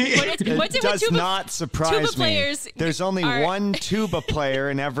 See, it does not surprise me. There's only one tuba player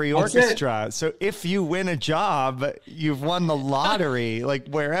in every orchestra. So if you win a job, you've won the lottery.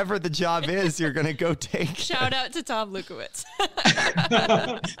 Wherever the job is, you're going to go take. Shout out to Tom Lukowitz.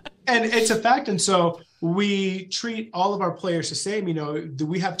 And it's a fact. And so we treat all of our players the same.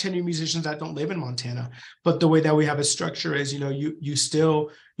 We have tenured musicians that don't live in Montana, but the way that we have a structure is, you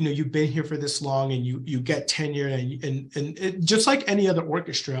still, you've been here for this long, and you get tenure, and it, just like any other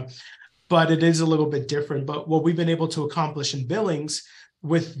orchestra, but it is a little bit different. But what we've been able to accomplish in Billings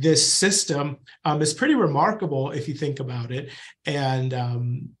with this system is pretty remarkable if you think about it.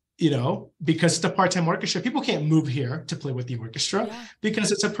 And because it's a part-time orchestra, people can't move here to play with the orchestra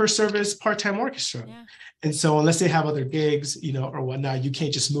because it's a per-service part-time orchestra. Yeah. And so unless they have other gigs, or whatnot, you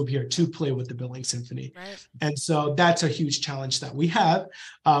can't just move here to play with the Billings Symphony. Right. And so that's a huge challenge that we have.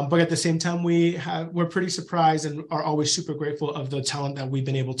 But at the same time, we're pretty surprised and are always super grateful of the talent that we've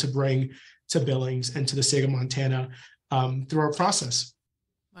been able to bring to Billings and to the state of Montana through our process.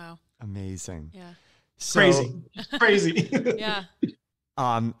 Wow. Amazing. Yeah. Crazy. Yeah.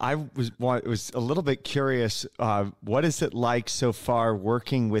 I was a little bit curious. What is it like so far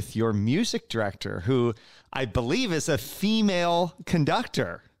working with your music director, who I believe is a female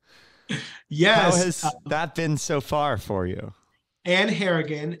conductor? Yes. How has that been so far for you? Anne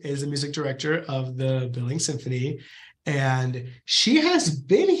Harrigan is the music director of the Billings Symphony, and she has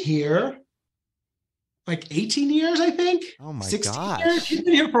been here 18 years, I think. Oh my 16 gosh. years. She's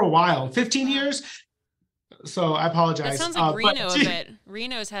been here for a while, 15 years. So I apologize. That sounds like Reno a bit.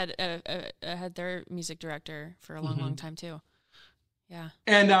 Reno's had had their music director for a long time too. Yeah.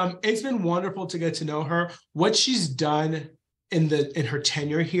 And it's been wonderful to get to know her. What she's done in her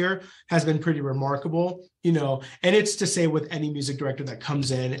tenure here has been pretty remarkable, and it's to say with any music director that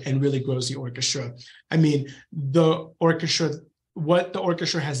comes in and really grows the orchestra. I mean, what the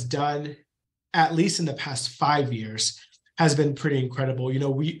orchestra has done, at least in the past 5 years, has been pretty incredible. In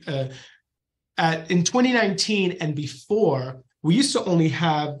 2019 and before, we used to only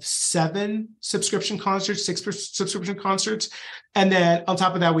have 7 subscription concerts, 6 subscription concerts. And then on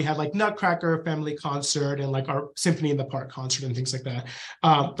top of that, we had like Nutcracker family concert and like our Symphony in the Park concert and things like that.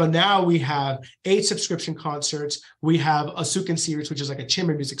 But now we have 8 subscription concerts. We have a Sukin series, which is like a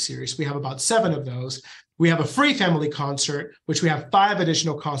chamber music series. We have about 7 of those. We have a free family concert, which we have 5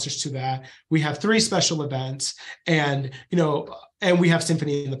 additional concerts to that. We have 3 special events, and and we have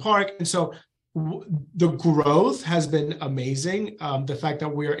Symphony in the Park. And so the growth has been amazing. The fact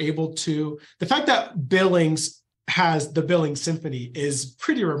that Billings has the Billings Symphony is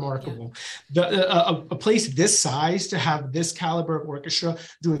pretty remarkable. Yeah. A place this size to have this caliber of orchestra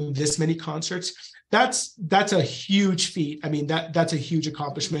doing this many concerts, that's a huge feat. I mean, that's a huge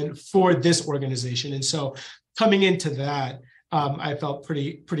accomplishment for this organization. And so coming into that, I felt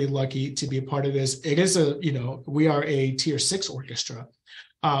pretty lucky to be a part of this. It is we are a tier 6 orchestra,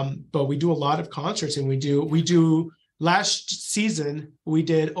 but we do a lot of concerts, and we do last season, we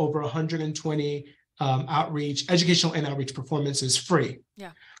did over 120 educational and outreach performances free.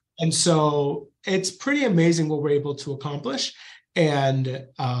 Yeah. And so it's pretty amazing what we're able to accomplish. And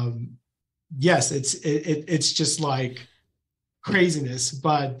yes, it's just like craziness,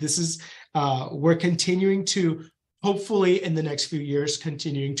 but this is, we're continuing to, hopefully in the next few years,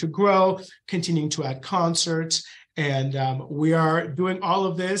 continuing to grow, continuing to add concerts. And we are doing all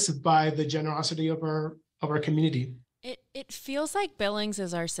of this by the generosity of our community. It feels like Billings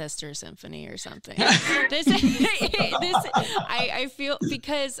is our sister symphony or something. I feel,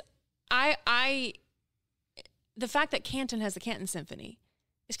 because the fact that Canton has the Canton Symphony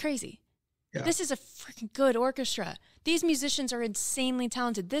is crazy. Yeah. This is a freaking good orchestra. These musicians are insanely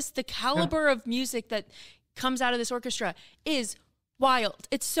talented. The caliber of music that comes out of this orchestra is wild.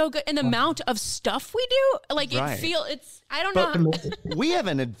 It's so good. And the amount of stuff we do, like I don't know. We have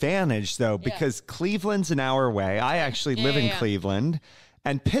an advantage though, because Cleveland's an hour away. I actually live in Cleveland,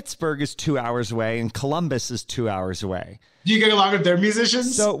 and Pittsburgh is 2 hours away, and Columbus is 2 hours away. Do you get along with their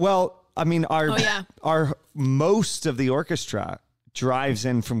musicians? So, well, I mean, our most of the orchestra drives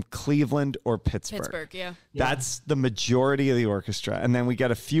in from Cleveland or Pittsburgh. That's the majority of the orchestra. And then we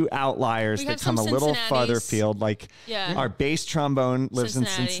get a few outliers that come a little farther afield, like our bass trombone lives in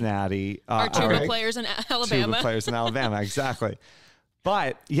Cincinnati. Our tuba players in Alabama. Exactly.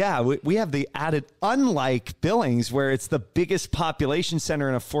 But we have the added, unlike Billings, where it's the biggest population center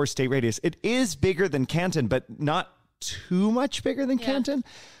in a 4-state radius. It is bigger than Canton, but not too much bigger than Canton.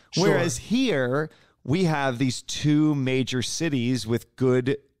 Sure. Whereas here, we have these 2 major cities with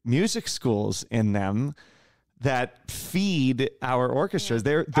good music schools in them that feed our orchestras.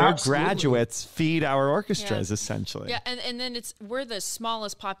 Their graduates feed our orchestras, essentially. Yeah, and then we're the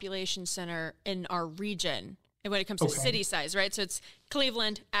smallest population center in our region when it comes to city size, right? So it's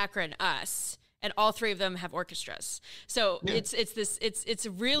Cleveland, Akron, us, and all 3 of them have orchestras. So it's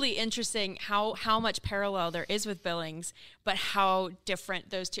really interesting how much parallel there is with Billings, but how different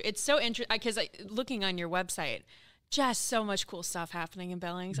those 2. It's so interesting because looking on your website, just so much cool stuff happening in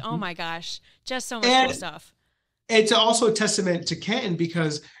Billings. Mm-hmm. Oh my gosh, just so much cool stuff. It's also a testament to Canton,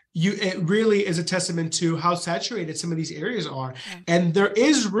 because it really is a testament to how saturated some of these areas are. Yeah. And there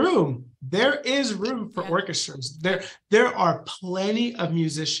is room for orchestras. There are plenty of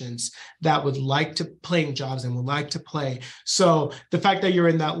musicians that would like to play jobs and would like to play. So the fact that you're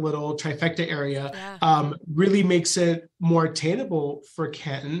in that little trifecta area really makes it more attainable for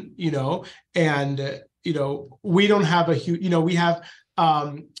Canton, and we don't have a huge, we have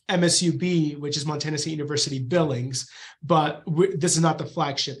MSUB, which is Montana State University Billings, but this is not the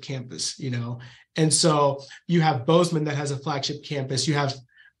flagship campus, And so you have Bozeman that has a flagship campus. You have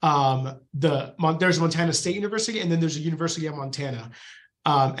there's Montana State University, and then there's a University of Montana.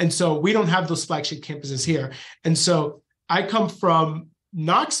 And so we don't have those flagship campuses here. And so I come from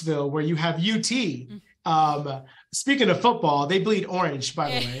Knoxville, where you have UT. Speaking of football, they bleed orange,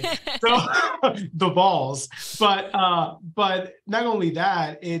 by the way. So the balls, but not only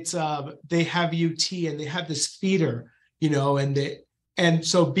that, it's they have UT and they have this feeder, and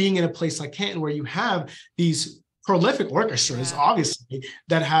so being in a place like Canton, where you have these prolific orchestras, obviously,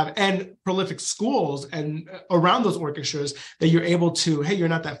 that have, and prolific schools, and around those orchestras, that you're able to, hey, you're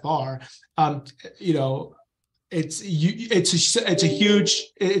not that far, it's a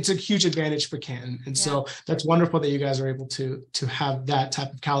huge advantage for Canton. And so that's wonderful that you guys are able to have that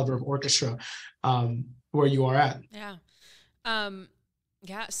type of caliber of orchestra where you are at.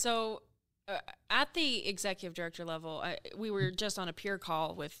 So at the executive director level, we were just on a peer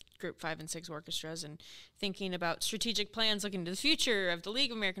call with Group 5 and 6 orchestras and thinking about strategic plans, looking to the future of the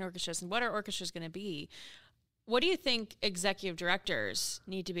League of American Orchestras and what our orchestra is going to be. What do you think executive directors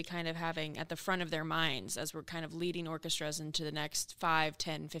need to be kind of having at the front of their minds as we're kind of leading orchestras into the next 5,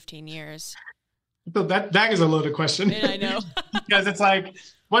 10, 15 years? So that is a loaded question. And I know. Because it's like,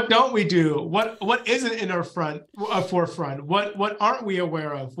 what don't we do? What isn't in our forefront? What aren't we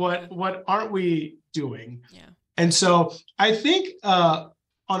aware of? What aren't we doing? Yeah. And so I think on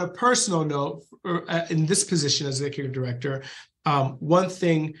a personal note, in this position as executive director, one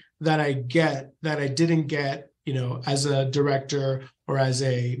thing that I didn't get, as a director or as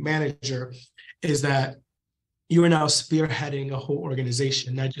a manager, is that you are now spearheading a whole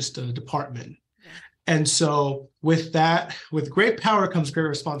organization, not just a department. And so with that, with great power comes great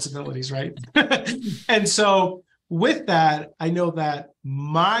responsibilities, right? And so with that, I know that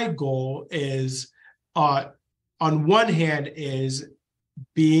my goal is, on one hand, is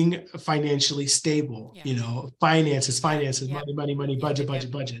being financially stable, finances, money,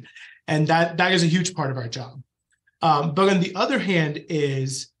 budget. And that is a huge part of our job. But on the other hand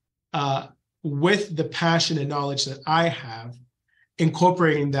is, with the passion and knowledge that I have,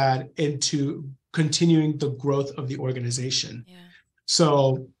 incorporating that into continuing the growth of the organization. Yeah.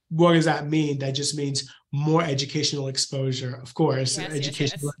 So what does that mean? That just means more educational exposure, of course,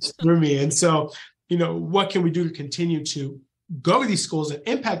 educational through me. And so, what can we do to continue to go to these schools and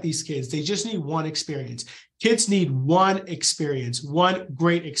impact these kids? They just need one experience. Kids need one experience, one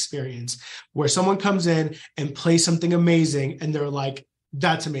great experience where someone comes in and plays something amazing and they're like,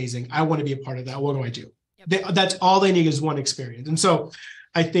 that's amazing. I want to be a part of that. What do I do? Yep. That's all they need is one experience. And so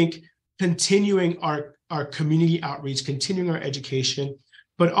I think continuing our community outreach, continuing our education,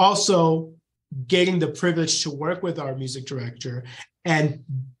 but also getting the privilege to work with our music director and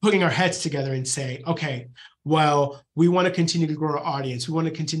putting our heads together and say, okay, well, we want to continue to grow our audience. We want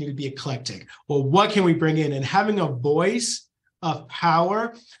to continue to be eclectic. Well, what can we bring in? And having a voice of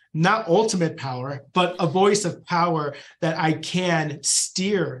power, not ultimate power, but a voice of power that I can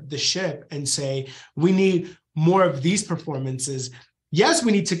steer the ship and say, we need more of these performances. Yes,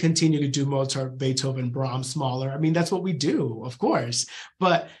 we need to continue to do Mozart, Beethoven, Brahms, Mahler. I mean, that's what we do, of course.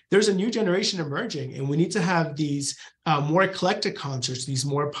 But there's a new generation emerging, and we need to have these more eclectic concerts, these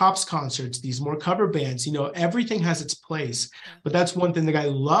more pops concerts, these more cover bands. Everything has its place. But that's one thing that I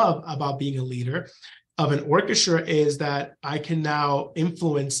love about being a leader of an orchestra, is that I can now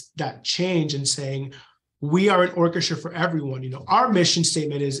influence that change and saying, we are an orchestra for everyone. Our mission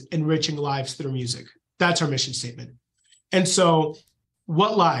statement is enriching lives through music. That's our mission statement. And so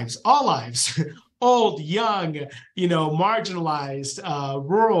what lives? All lives, old, young, marginalized,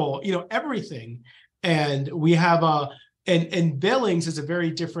 rural, everything. And we have and Billings is a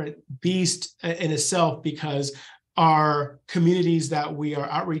very different beast in itself, because our communities that we are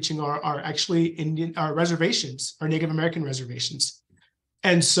outreaching are actually Indian, our reservations, our Native American reservations.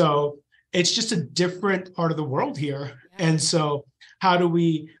 And so it's just a different part of the world here. Yeah. And so how do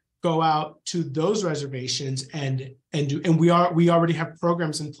we go out to those reservations and we already have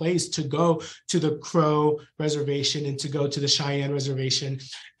programs in place to go to the Crow reservation and to go to the Cheyenne reservation,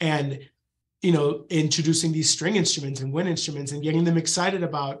 and introducing these string instruments and wind instruments and getting them excited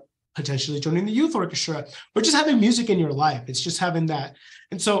about potentially joining the youth orchestra or just having music in your life. It's just having that.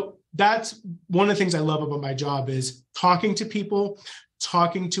 And so that's one of the things I love about my job, is talking to people,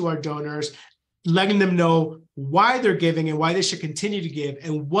 talking to our donors, letting them know why they're giving and why they should continue to give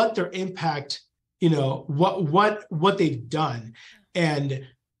and what their impact, what they've done. And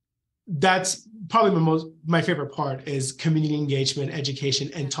that's probably my favorite part, is community engagement,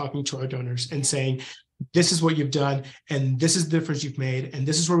 education, and talking to our donors and saying, this is what you've done, and this is the difference you've made, and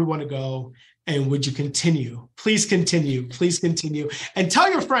this is where we want to go. And would you continue? Please continue. Please continue. And tell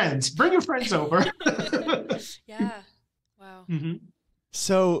your friends, bring your friends over. Yeah. Wow. Mm-hmm.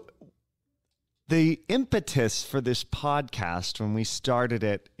 So the impetus for this podcast, when we started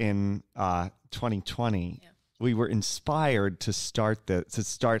it in 2020, we were inspired to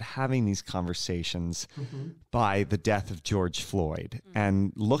start having these conversations by the death of George Floyd,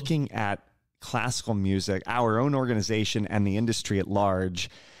 and looking at classical music, our own organization and the industry at large,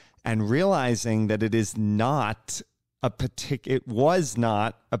 and realizing that it was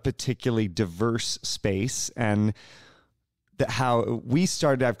not a particularly diverse space, and that how we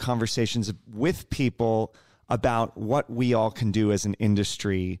started to have conversations with people about what we all can do as an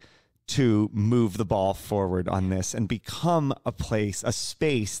industry to move the ball forward on this and become a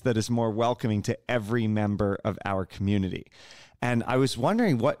space that is more welcoming to every member of our community. And I was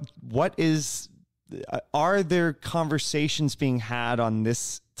wondering, are there conversations being had on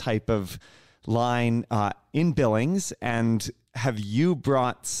this type of line in Billings? And have you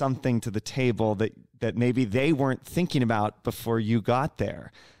brought something to the table that maybe they weren't thinking about before you got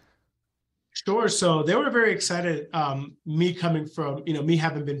there? Sure. So they were very excited. Me coming from, me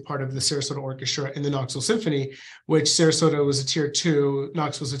having been part of the Sarasota Orchestra in the Knoxville Symphony, which Sarasota was a tier 2,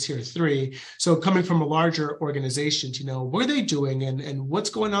 Knoxville was a tier 3. So coming from a larger organization, what are they doing and what's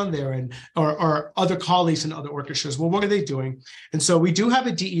going on there? And or other colleagues in other orchestras, well, what are they doing? And so we do have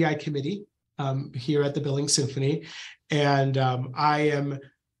a DEI committee here at the Billings Symphony. And I am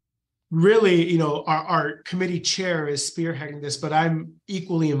really, our committee chair is spearheading this, but I'm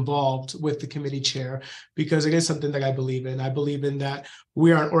equally involved with the committee chair because it is something that I believe in. I believe in that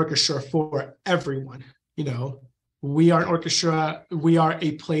we are an orchestra for everyone. We are an orchestra. We are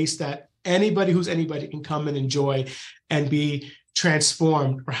a place that anybody who's anybody can come and enjoy and be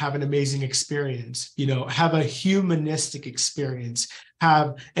transformed or have an amazing experience, have a humanistic experience,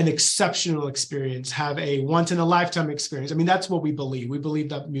 have an exceptional experience, have a once in a lifetime experience. I mean, that's what we believe. We believe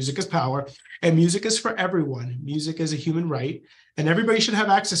that music is power and music is for everyone. Music is a human right and everybody should have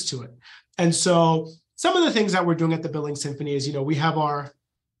access to it. And so some of the things that we're doing at the Billings Symphony is, we have our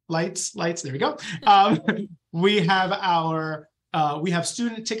lights, there we go. We have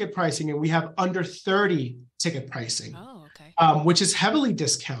student ticket pricing and we have under 30 ticket pricing. Oh, okay. Which is heavily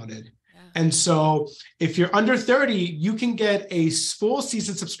discounted. And so if you're under 30, you can get a full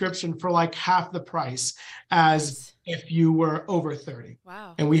season subscription for like half the price as if you were over 30.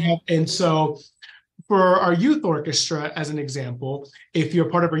 Wow. And so for our youth orchestra, as an example, if you're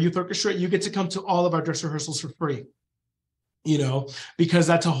part of our youth orchestra, you get to come to all of our dress rehearsals for free, because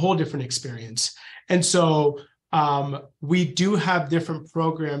that's a whole different experience. And so we do have different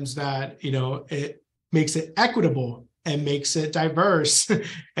programs that, it makes it equitable and makes it diverse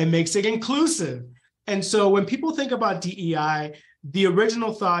and makes it inclusive. And so when people think about DEI, the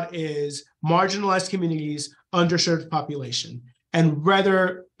original thought is marginalized communities, underserved population. And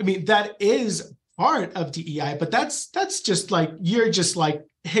that is part of DEI, but that's just like, you're just like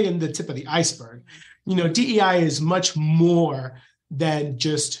hitting the tip of the iceberg. DEI is much more than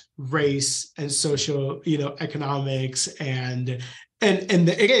just race and social, economics and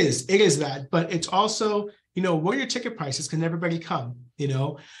it is that, but it's also, what are your ticket prices? Can everybody come?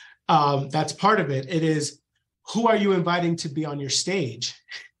 That's part of it. It is, who are you inviting to be on your stage?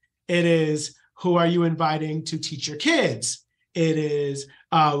 It is, who are you inviting to teach your kids? It is,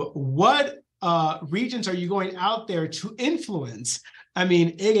 what regions are you going out there to influence? I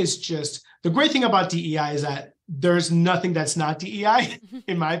mean, it is just, the great thing about DEI is that there's nothing that's not DEI,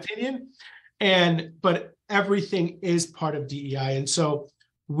 in my opinion. But everything is part of DEI. And so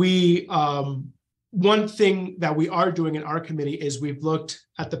one thing that we are doing in our committee is we've looked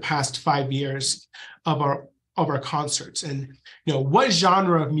at the past 5 years of our concerts and, what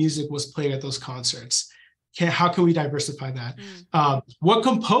genre of music was played at those concerts? How can we diversify that? What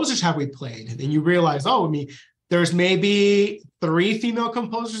composers have we played? And you realize, there's maybe 3 female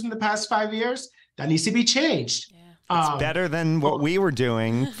composers in the past 5 years. That needs to be changed. Yeah. It's better than what we were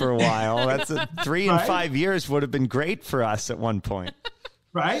doing for a while. That's 3 and 5 years would have been great for us at one point.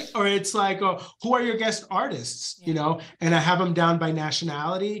 Right? Or it's like, who are your guest artists? And I have them down by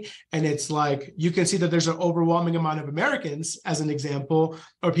nationality. And it's like, you can see that there's an overwhelming amount of Americans, as an example,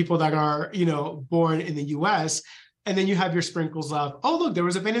 or people that are, born in the US. And then you have your sprinkles of, look, there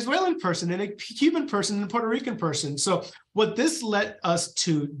was a Venezuelan person and a Cuban person and a Puerto Rican person. So what this led us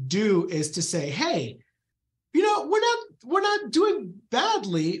to do is to say, hey, we're not doing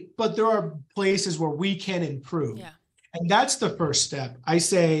badly, but there are places where we can improve. Yeah. And that's the first step. I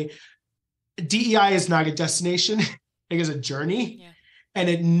say DEI is not a destination. It is a journey. Yeah. And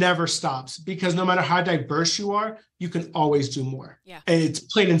it never stops because no matter how diverse you are, you can always do more. Yeah. And it's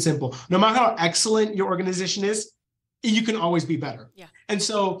plain and simple. No matter how excellent your organization is, you can always be better. Yeah. And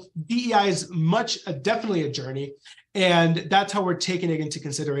so DEI is definitely a journey. And that's how we're taking it into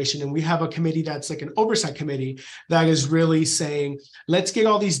consideration. And we have a committee that's like an oversight committee that is really saying, let's get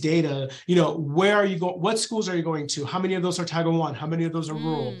all these data, where are you going? What schools are you going to? How many of those are Title I? How many of those are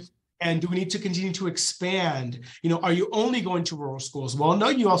rural? And do we need to continue to expand? Are you only going to rural schools? Well, no,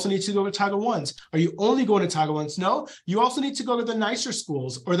 you also need to go to Title I's. Are you only going to Title I's? No, you also need to go to the nicer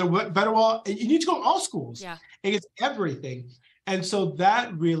schools or the better. You need to go to all schools. Yeah. It's everything. And so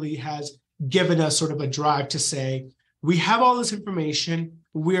that really has given us sort of a drive to say, we have all this information.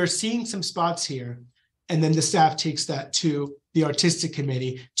 We are seeing some spots here. And then the staff takes that to the artistic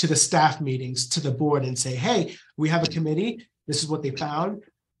committee, to the staff meetings, to the board and say, hey, we have a committee. This is what they found.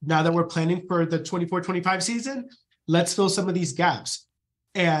 Now that we're planning for the 24-25 season, let's fill some of these gaps.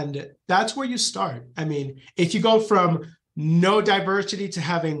 And that's where you start. I mean, if you go from no diversity to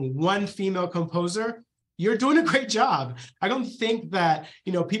having one female composer, you're doing a great job. I don't think that,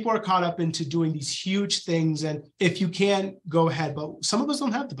 people are caught up into doing these huge things. And if you can, go ahead. But some of us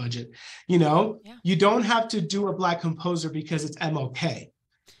don't have the budget. You don't have to do a Black composer because it's MLK.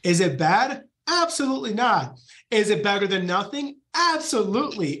 Is it bad? Absolutely not. Is it better than nothing?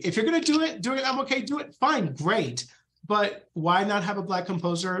 Absolutely. If you're going to do it MLK, do it. Fine, great. But why not have a Black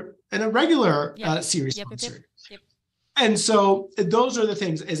composer in a regular series concert? Yep. And so those are the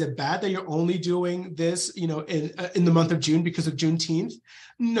things. Is it bad that you're only doing this, in the month of June because of Juneteenth?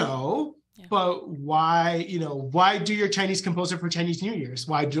 No. Yeah. But why do your Chinese composer for Chinese New Year's?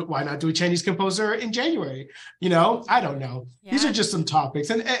 Why not do a Chinese composer in January? I don't know. Yeah. These are just some topics.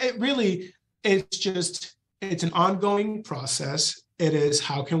 And it's an ongoing process. It is,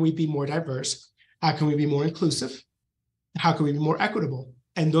 how can we be more diverse? How can we be more inclusive? How can we be more equitable?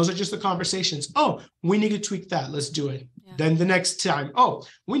 And those are just the conversations. Oh, we need to tweak that. Let's do it. Yeah. Then the next time, oh,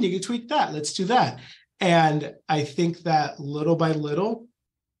 we need to tweak that. Let's do that. And I think that little by little,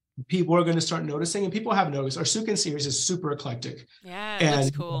 people are going to start noticing, and people have noticed. Our Sukin series is super eclectic. Yeah,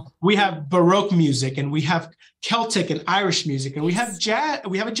 that's cool. We have Baroque music, and we have Celtic and Irish music, and we have jazz.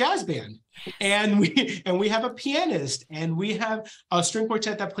 We have a jazz band, and we have a pianist, and we have a string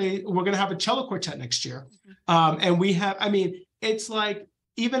quartet that plays. We're going to have a cello quartet next year, and we have. It's like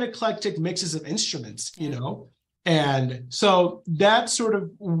even eclectic mixes of instruments, And so that's sort of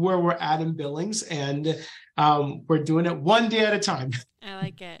where we're at in Billings, and we're doing it one day at a time. I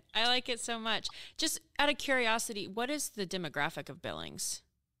like it. I like it so much. Just out of curiosity, what is the demographic of Billings?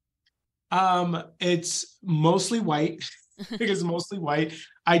 It's mostly white. It's mostly white.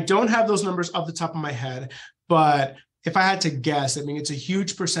 I don't have those numbers off the top of my head, but if I had to guess, it's a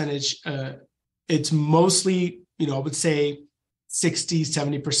huge percentage. It's mostly, I would say 60,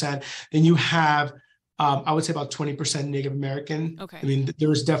 70%. Then you have, I would say about 20% Native American. Okay.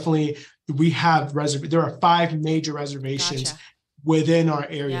 There's definitely, there are 5 major reservations within our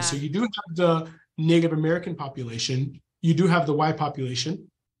area. Yeah. So you do have the Native American population, you do have the white population,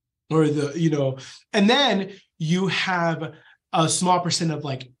 or and then you have a small percent of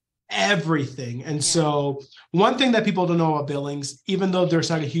like everything. And so one thing that people don't know about Billings, even though there's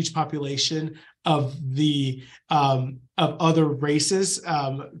not a huge population of the of other races,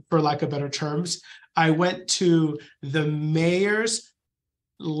 for lack of better terms, I went to the mayor's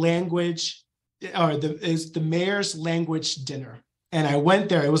language, or the mayor's language dinner. And I went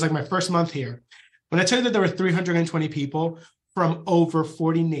there. It was like my first month here. When I tell you that there were 320 people from over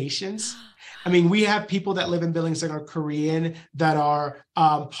 40 nations, we have people that live in Billings that are Korean, that are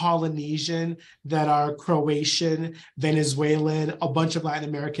Polynesian, that are Croatian, Venezuelan, a bunch of Latin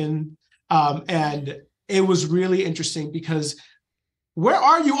American. And it was really interesting because where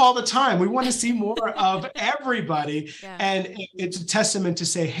are you all the time? We want to see more of everybody. Yeah. And it's a testament to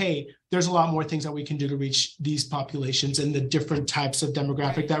say, hey, there's a lot more things that we can do to reach these populations and the different types of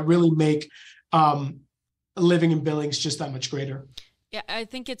demographic that really make living in Billings just that much greater. Yeah, I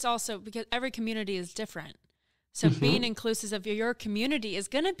think it's also because every community is different. So being inclusive of your community is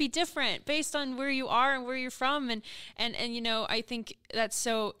going to be different based on where you are and where you're from. And I think that's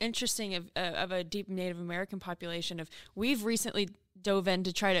so interesting of a deep Native American population. We've recently dove in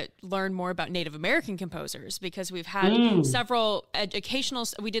to try to learn more about Native American composers, because we've had several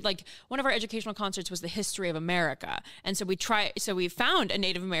we did like one of our educational concerts was the history of America. And so we found a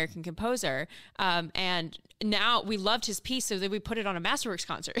Native American composer, and now we loved his piece, so that we put it on a Masterworks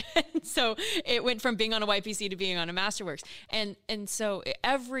concert. So it went from being on a YPC to being on a Masterworks. And so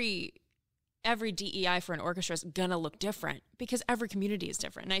every DEI for an orchestra is gonna look different because every community is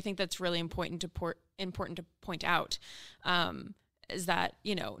different. And I think that's really important to point out. Is that,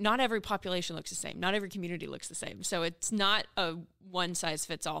 not every population looks the same. Not every community looks the same. So it's not a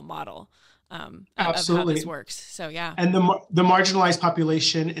one-size-fits-all model of how this works. So, yeah. And the marginalized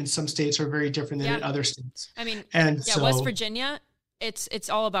population in some states are very different than in other states. West Virginia, it's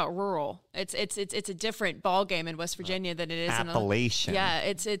all about rural. It's a different ball game in West Virginia than it is Appalachian.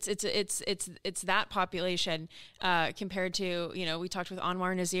 It's that population compared to, we talked with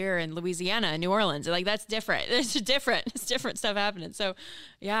Anwar Nazir in Louisiana and New Orleans. Like, that's different. It's different stuff happening. So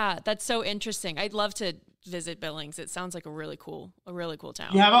yeah, that's so interesting. I'd love to visit Billings. It sounds like a really cool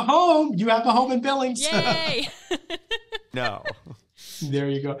town. You have a home in Billings. Yay. No. There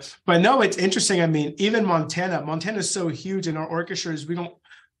you go. But no, it's interesting. Even Montana is so huge, and our orchestras,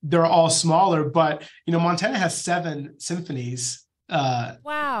 they're all smaller, but Montana has 7 symphonies.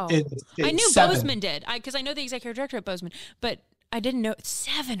 Wow. I knew 7. Bozeman did, because I know the executive director of Bozeman, but I didn't know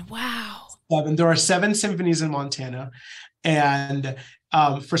 7. Wow. 7. There are 7 symphonies in Montana. And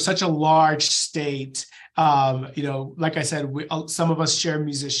for such a large state, like I said, some of us share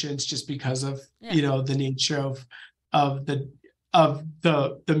musicians just because of, the nature of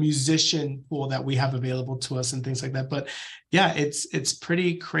the musician pool that we have available to us and things like that. But yeah, it's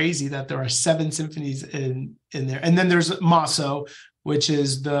pretty crazy that there are 7 symphonies in there. And then there's MASO, which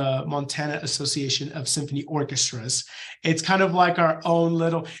is the Montana Association of Symphony Orchestras. It's kind of like our own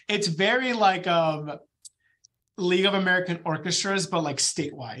little, it's very like League of American Orchestras, but like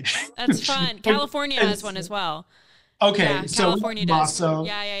statewide. That's fun. California has one as well. Okay, yeah, so California does. MASO,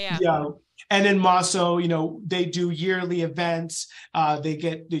 Yeah. And in MASO, they do yearly events.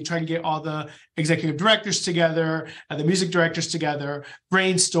 They try to get all the executive directors together, the music directors together,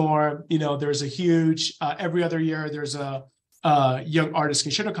 brainstorm. There's a huge every other year. There's a young artist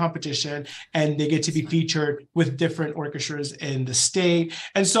concerto competition, and they get to be featured with different orchestras in the state.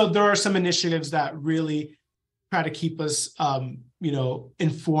 And so there are some initiatives that really try to keep us,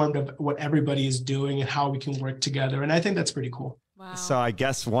 informed of what everybody is doing and how we can work together. And I think that's pretty cool. Wow. So I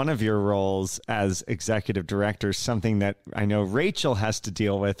guess one of your roles as executive director is something that I know Rachel has to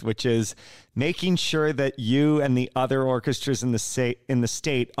deal with, which is making sure that you and the other orchestras in the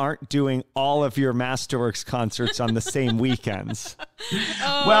state aren't doing all of your Masterworks concerts on the same weekends.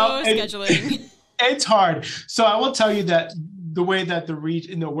 Scheduling. It's hard. So I will tell you that the way that the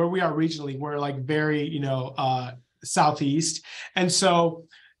region, where we are regionally, we're like very, southeast. And so,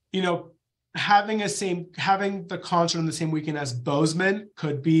 having the concert on the same weekend as Bozeman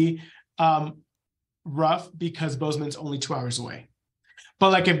could be rough because Bozeman's only 2 hours away.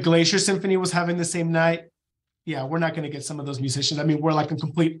 But like if Glacier Symphony was having the same night, yeah, we're not going to get some of those musicians. I mean, we're like on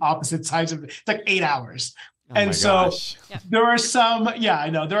complete opposite sides of it. It's like 8 hours. Oh and so gosh. There are some, I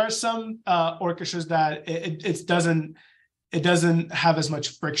know there are some orchestras that it doesn't have as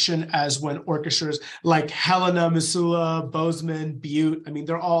much friction as when orchestras like Helena, Missoula, Bozeman, Butte, I mean,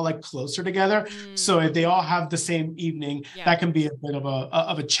 they're all like closer together. So if they all have the same evening, that can be a bit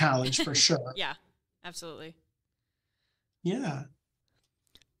of a challenge for sure. Yeah, absolutely. Yeah.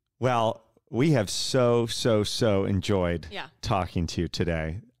 Well, we have so enjoyed talking to you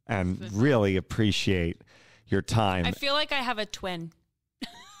today and really appreciate your time. I feel like I have a twin.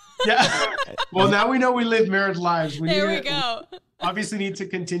 Yeah. Well, now we know we live mirrored lives. We go. Obviously need to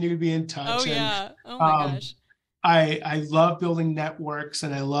continue to be in touch. Oh, yeah. Oh, my gosh. I love building networks,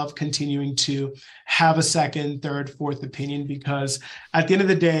 and I love continuing to have a second, third, fourth opinion, because at the end of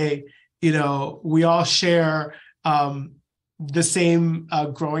the day, we all share the same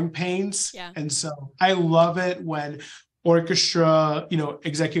growing pains. Yeah. And so I love it when orchestra,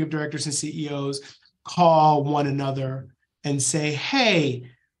 executive directors and CEOs call one another and say, hey,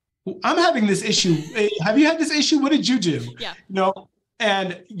 I'm having this issue. Have you had this issue? What did you do? Yeah.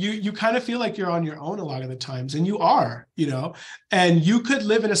 And you kind of feel like you're on your own a lot of the times, and you are, and you could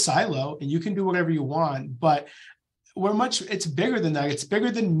live in a silo and you can do whatever you want, but it's bigger than that. It's bigger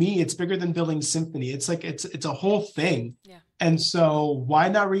than me. It's bigger than building symphony. It's like, it's a whole thing. Yeah. And so why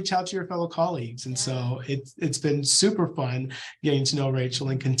not reach out to your fellow colleagues? And so it's been super fun getting to know Rachel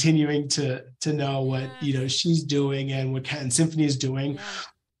and continuing to know what, she's doing and what Canton Symphony is doing. Yeah.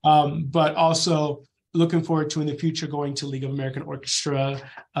 But also looking forward to in the future going to League of American Orchestra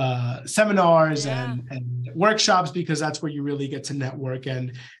seminars and workshops, because that's where you really get to network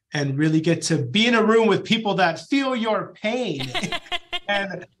and really get to be in a room with people that feel your pain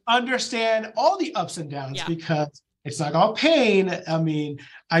and understand all the ups and downs, because it's not all pain. I mean,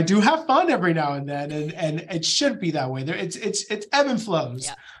 I do have fun every now and then, and it should be that way. It's ebb and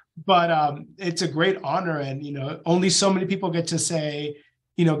flows, but it's a great honor, and only so many people get to say,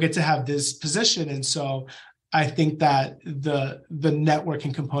 get to have this position. And so I think that the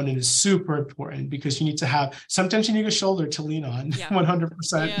networking component is super important, because sometimes you need a shoulder to lean on.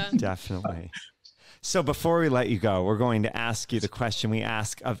 100%. Yeah. Definitely. So before we let you go, we're going to ask you the question we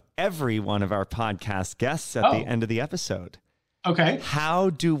ask of every one of our podcast guests at the end of the episode. Okay.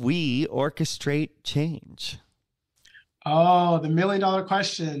 How do we orchestrate change? Oh, the $1 million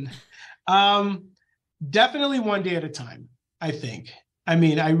question. Definitely one day at a time, I think. I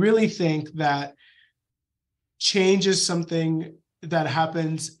mean, I really think that change is something that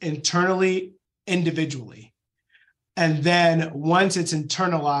happens internally, individually. And then once it's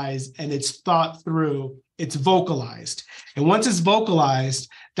internalized and it's thought through, it's vocalized. And once it's vocalized,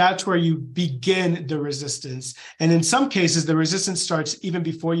 that's where you begin the resistance. And in some cases, the resistance starts even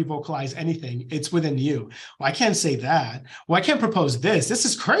before you vocalize anything. It's within you. Well, I can't say that. Well, I can't propose this. This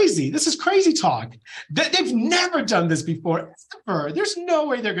is crazy. This is crazy talk. They've never done this before, ever. There's no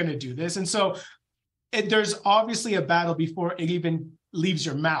way they're going to do this. And so there's obviously a battle before it even leaves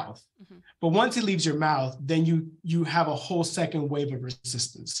your mouth. Mm-hmm. But once it leaves your mouth, then you have a whole second wave of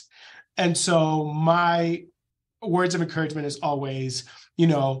resistance. And so my words of encouragement is always,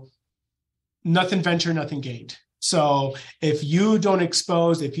 nothing venture, nothing gained. So if you don't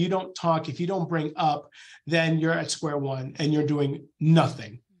expose, if you don't talk, if you don't bring up, then you're at square one and you're doing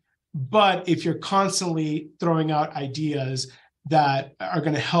nothing. But if you're constantly throwing out ideas that are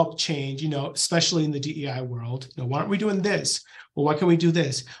going to help change, especially in the DEI world, why aren't we doing this? Well, why can we do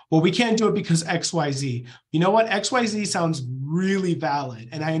this? Well, we can't do it because XYZ. You know what? XYZ sounds really valid,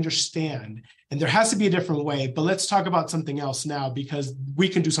 and I understand. And there has to be a different way, but let's talk about something else now because we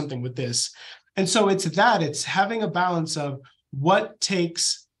can do something with this. And so it's having a balance of what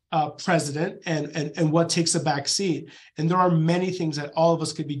takes president and what takes a back seat. And there are many things that all of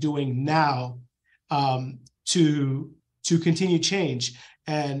us could be doing now to continue change.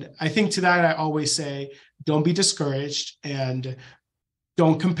 And I think to that, I always say, don't be discouraged and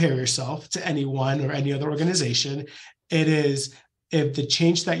don't compare yourself to anyone or any other organization. It is, if the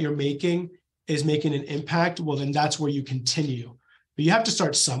change that you're making is making an impact, well, then that's where you continue. But you have to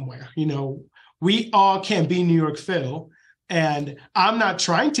start somewhere. We all can't be New York Phil. And I'm not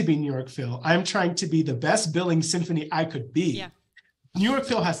trying to be New York Phil. I'm trying to be the best billing symphony I could be. Yeah. New York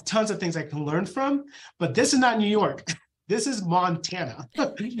Phil has tons of things I can learn from, but this is not New York. This is Montana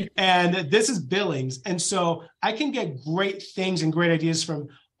and this is Billings. And so I can get great things and great ideas from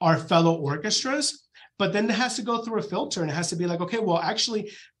our fellow orchestras, but then it has to go through a filter and it has to be like, okay, well,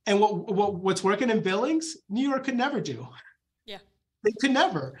 actually, and what's working in Billings, New York could never do. Yeah. They could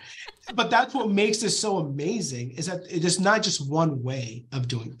never. But that's what makes this so amazing, is that it is not just one way of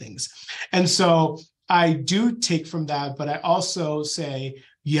doing things. And so I do take from that, but I also say,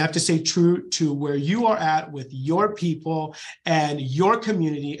 you have to stay true to where you are at with your people and your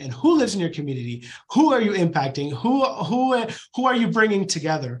community and who lives in your community. Who are you impacting? Who are you bringing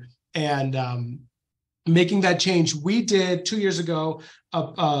together? And making that change. We did 2 years ago,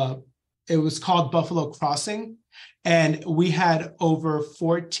 it was called Buffalo Crossing. And we had over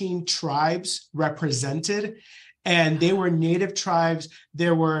 14 tribes represented. And they were native tribes.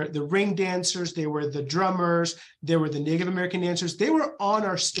 There were the ring dancers. They were the drummers. There were the Native American dancers. They were on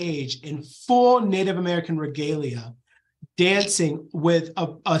our stage in full Native American regalia, dancing with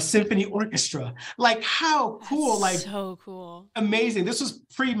a symphony orchestra. Like, how cool. That's like, so cool. Amazing. This was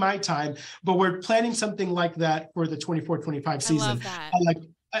pre my time, but we're planning something like that for the 24-25 season. I love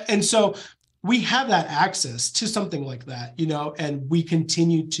that. And so we have that access to something like that, and we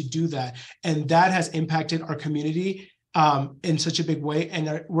continue to do that. And that has impacted our community in such a big way.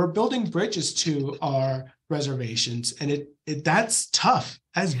 And we're building bridges to our reservations. And that's tough.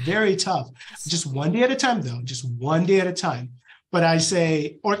 That's very tough. Just one day at a time, though, just one day at a time. But I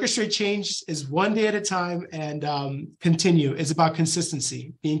say orchestrate change is one day at a time, and continue. It's about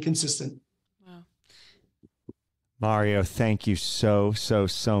consistency, being consistent. Mario, thank you so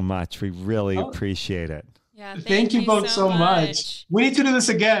much. We really appreciate it. Yeah, thank you both so much. We need to do this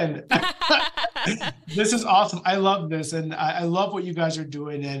again. This is awesome. I love this, and I love what you guys are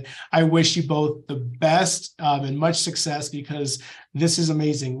doing, and I wish you both the best and much success, because this is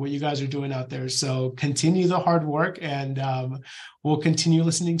amazing what you guys are doing out there. So continue the hard work, and we'll continue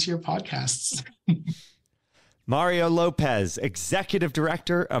listening to your podcasts. Mario Lopez, Executive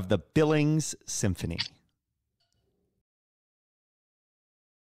Director of the Billings Symphony.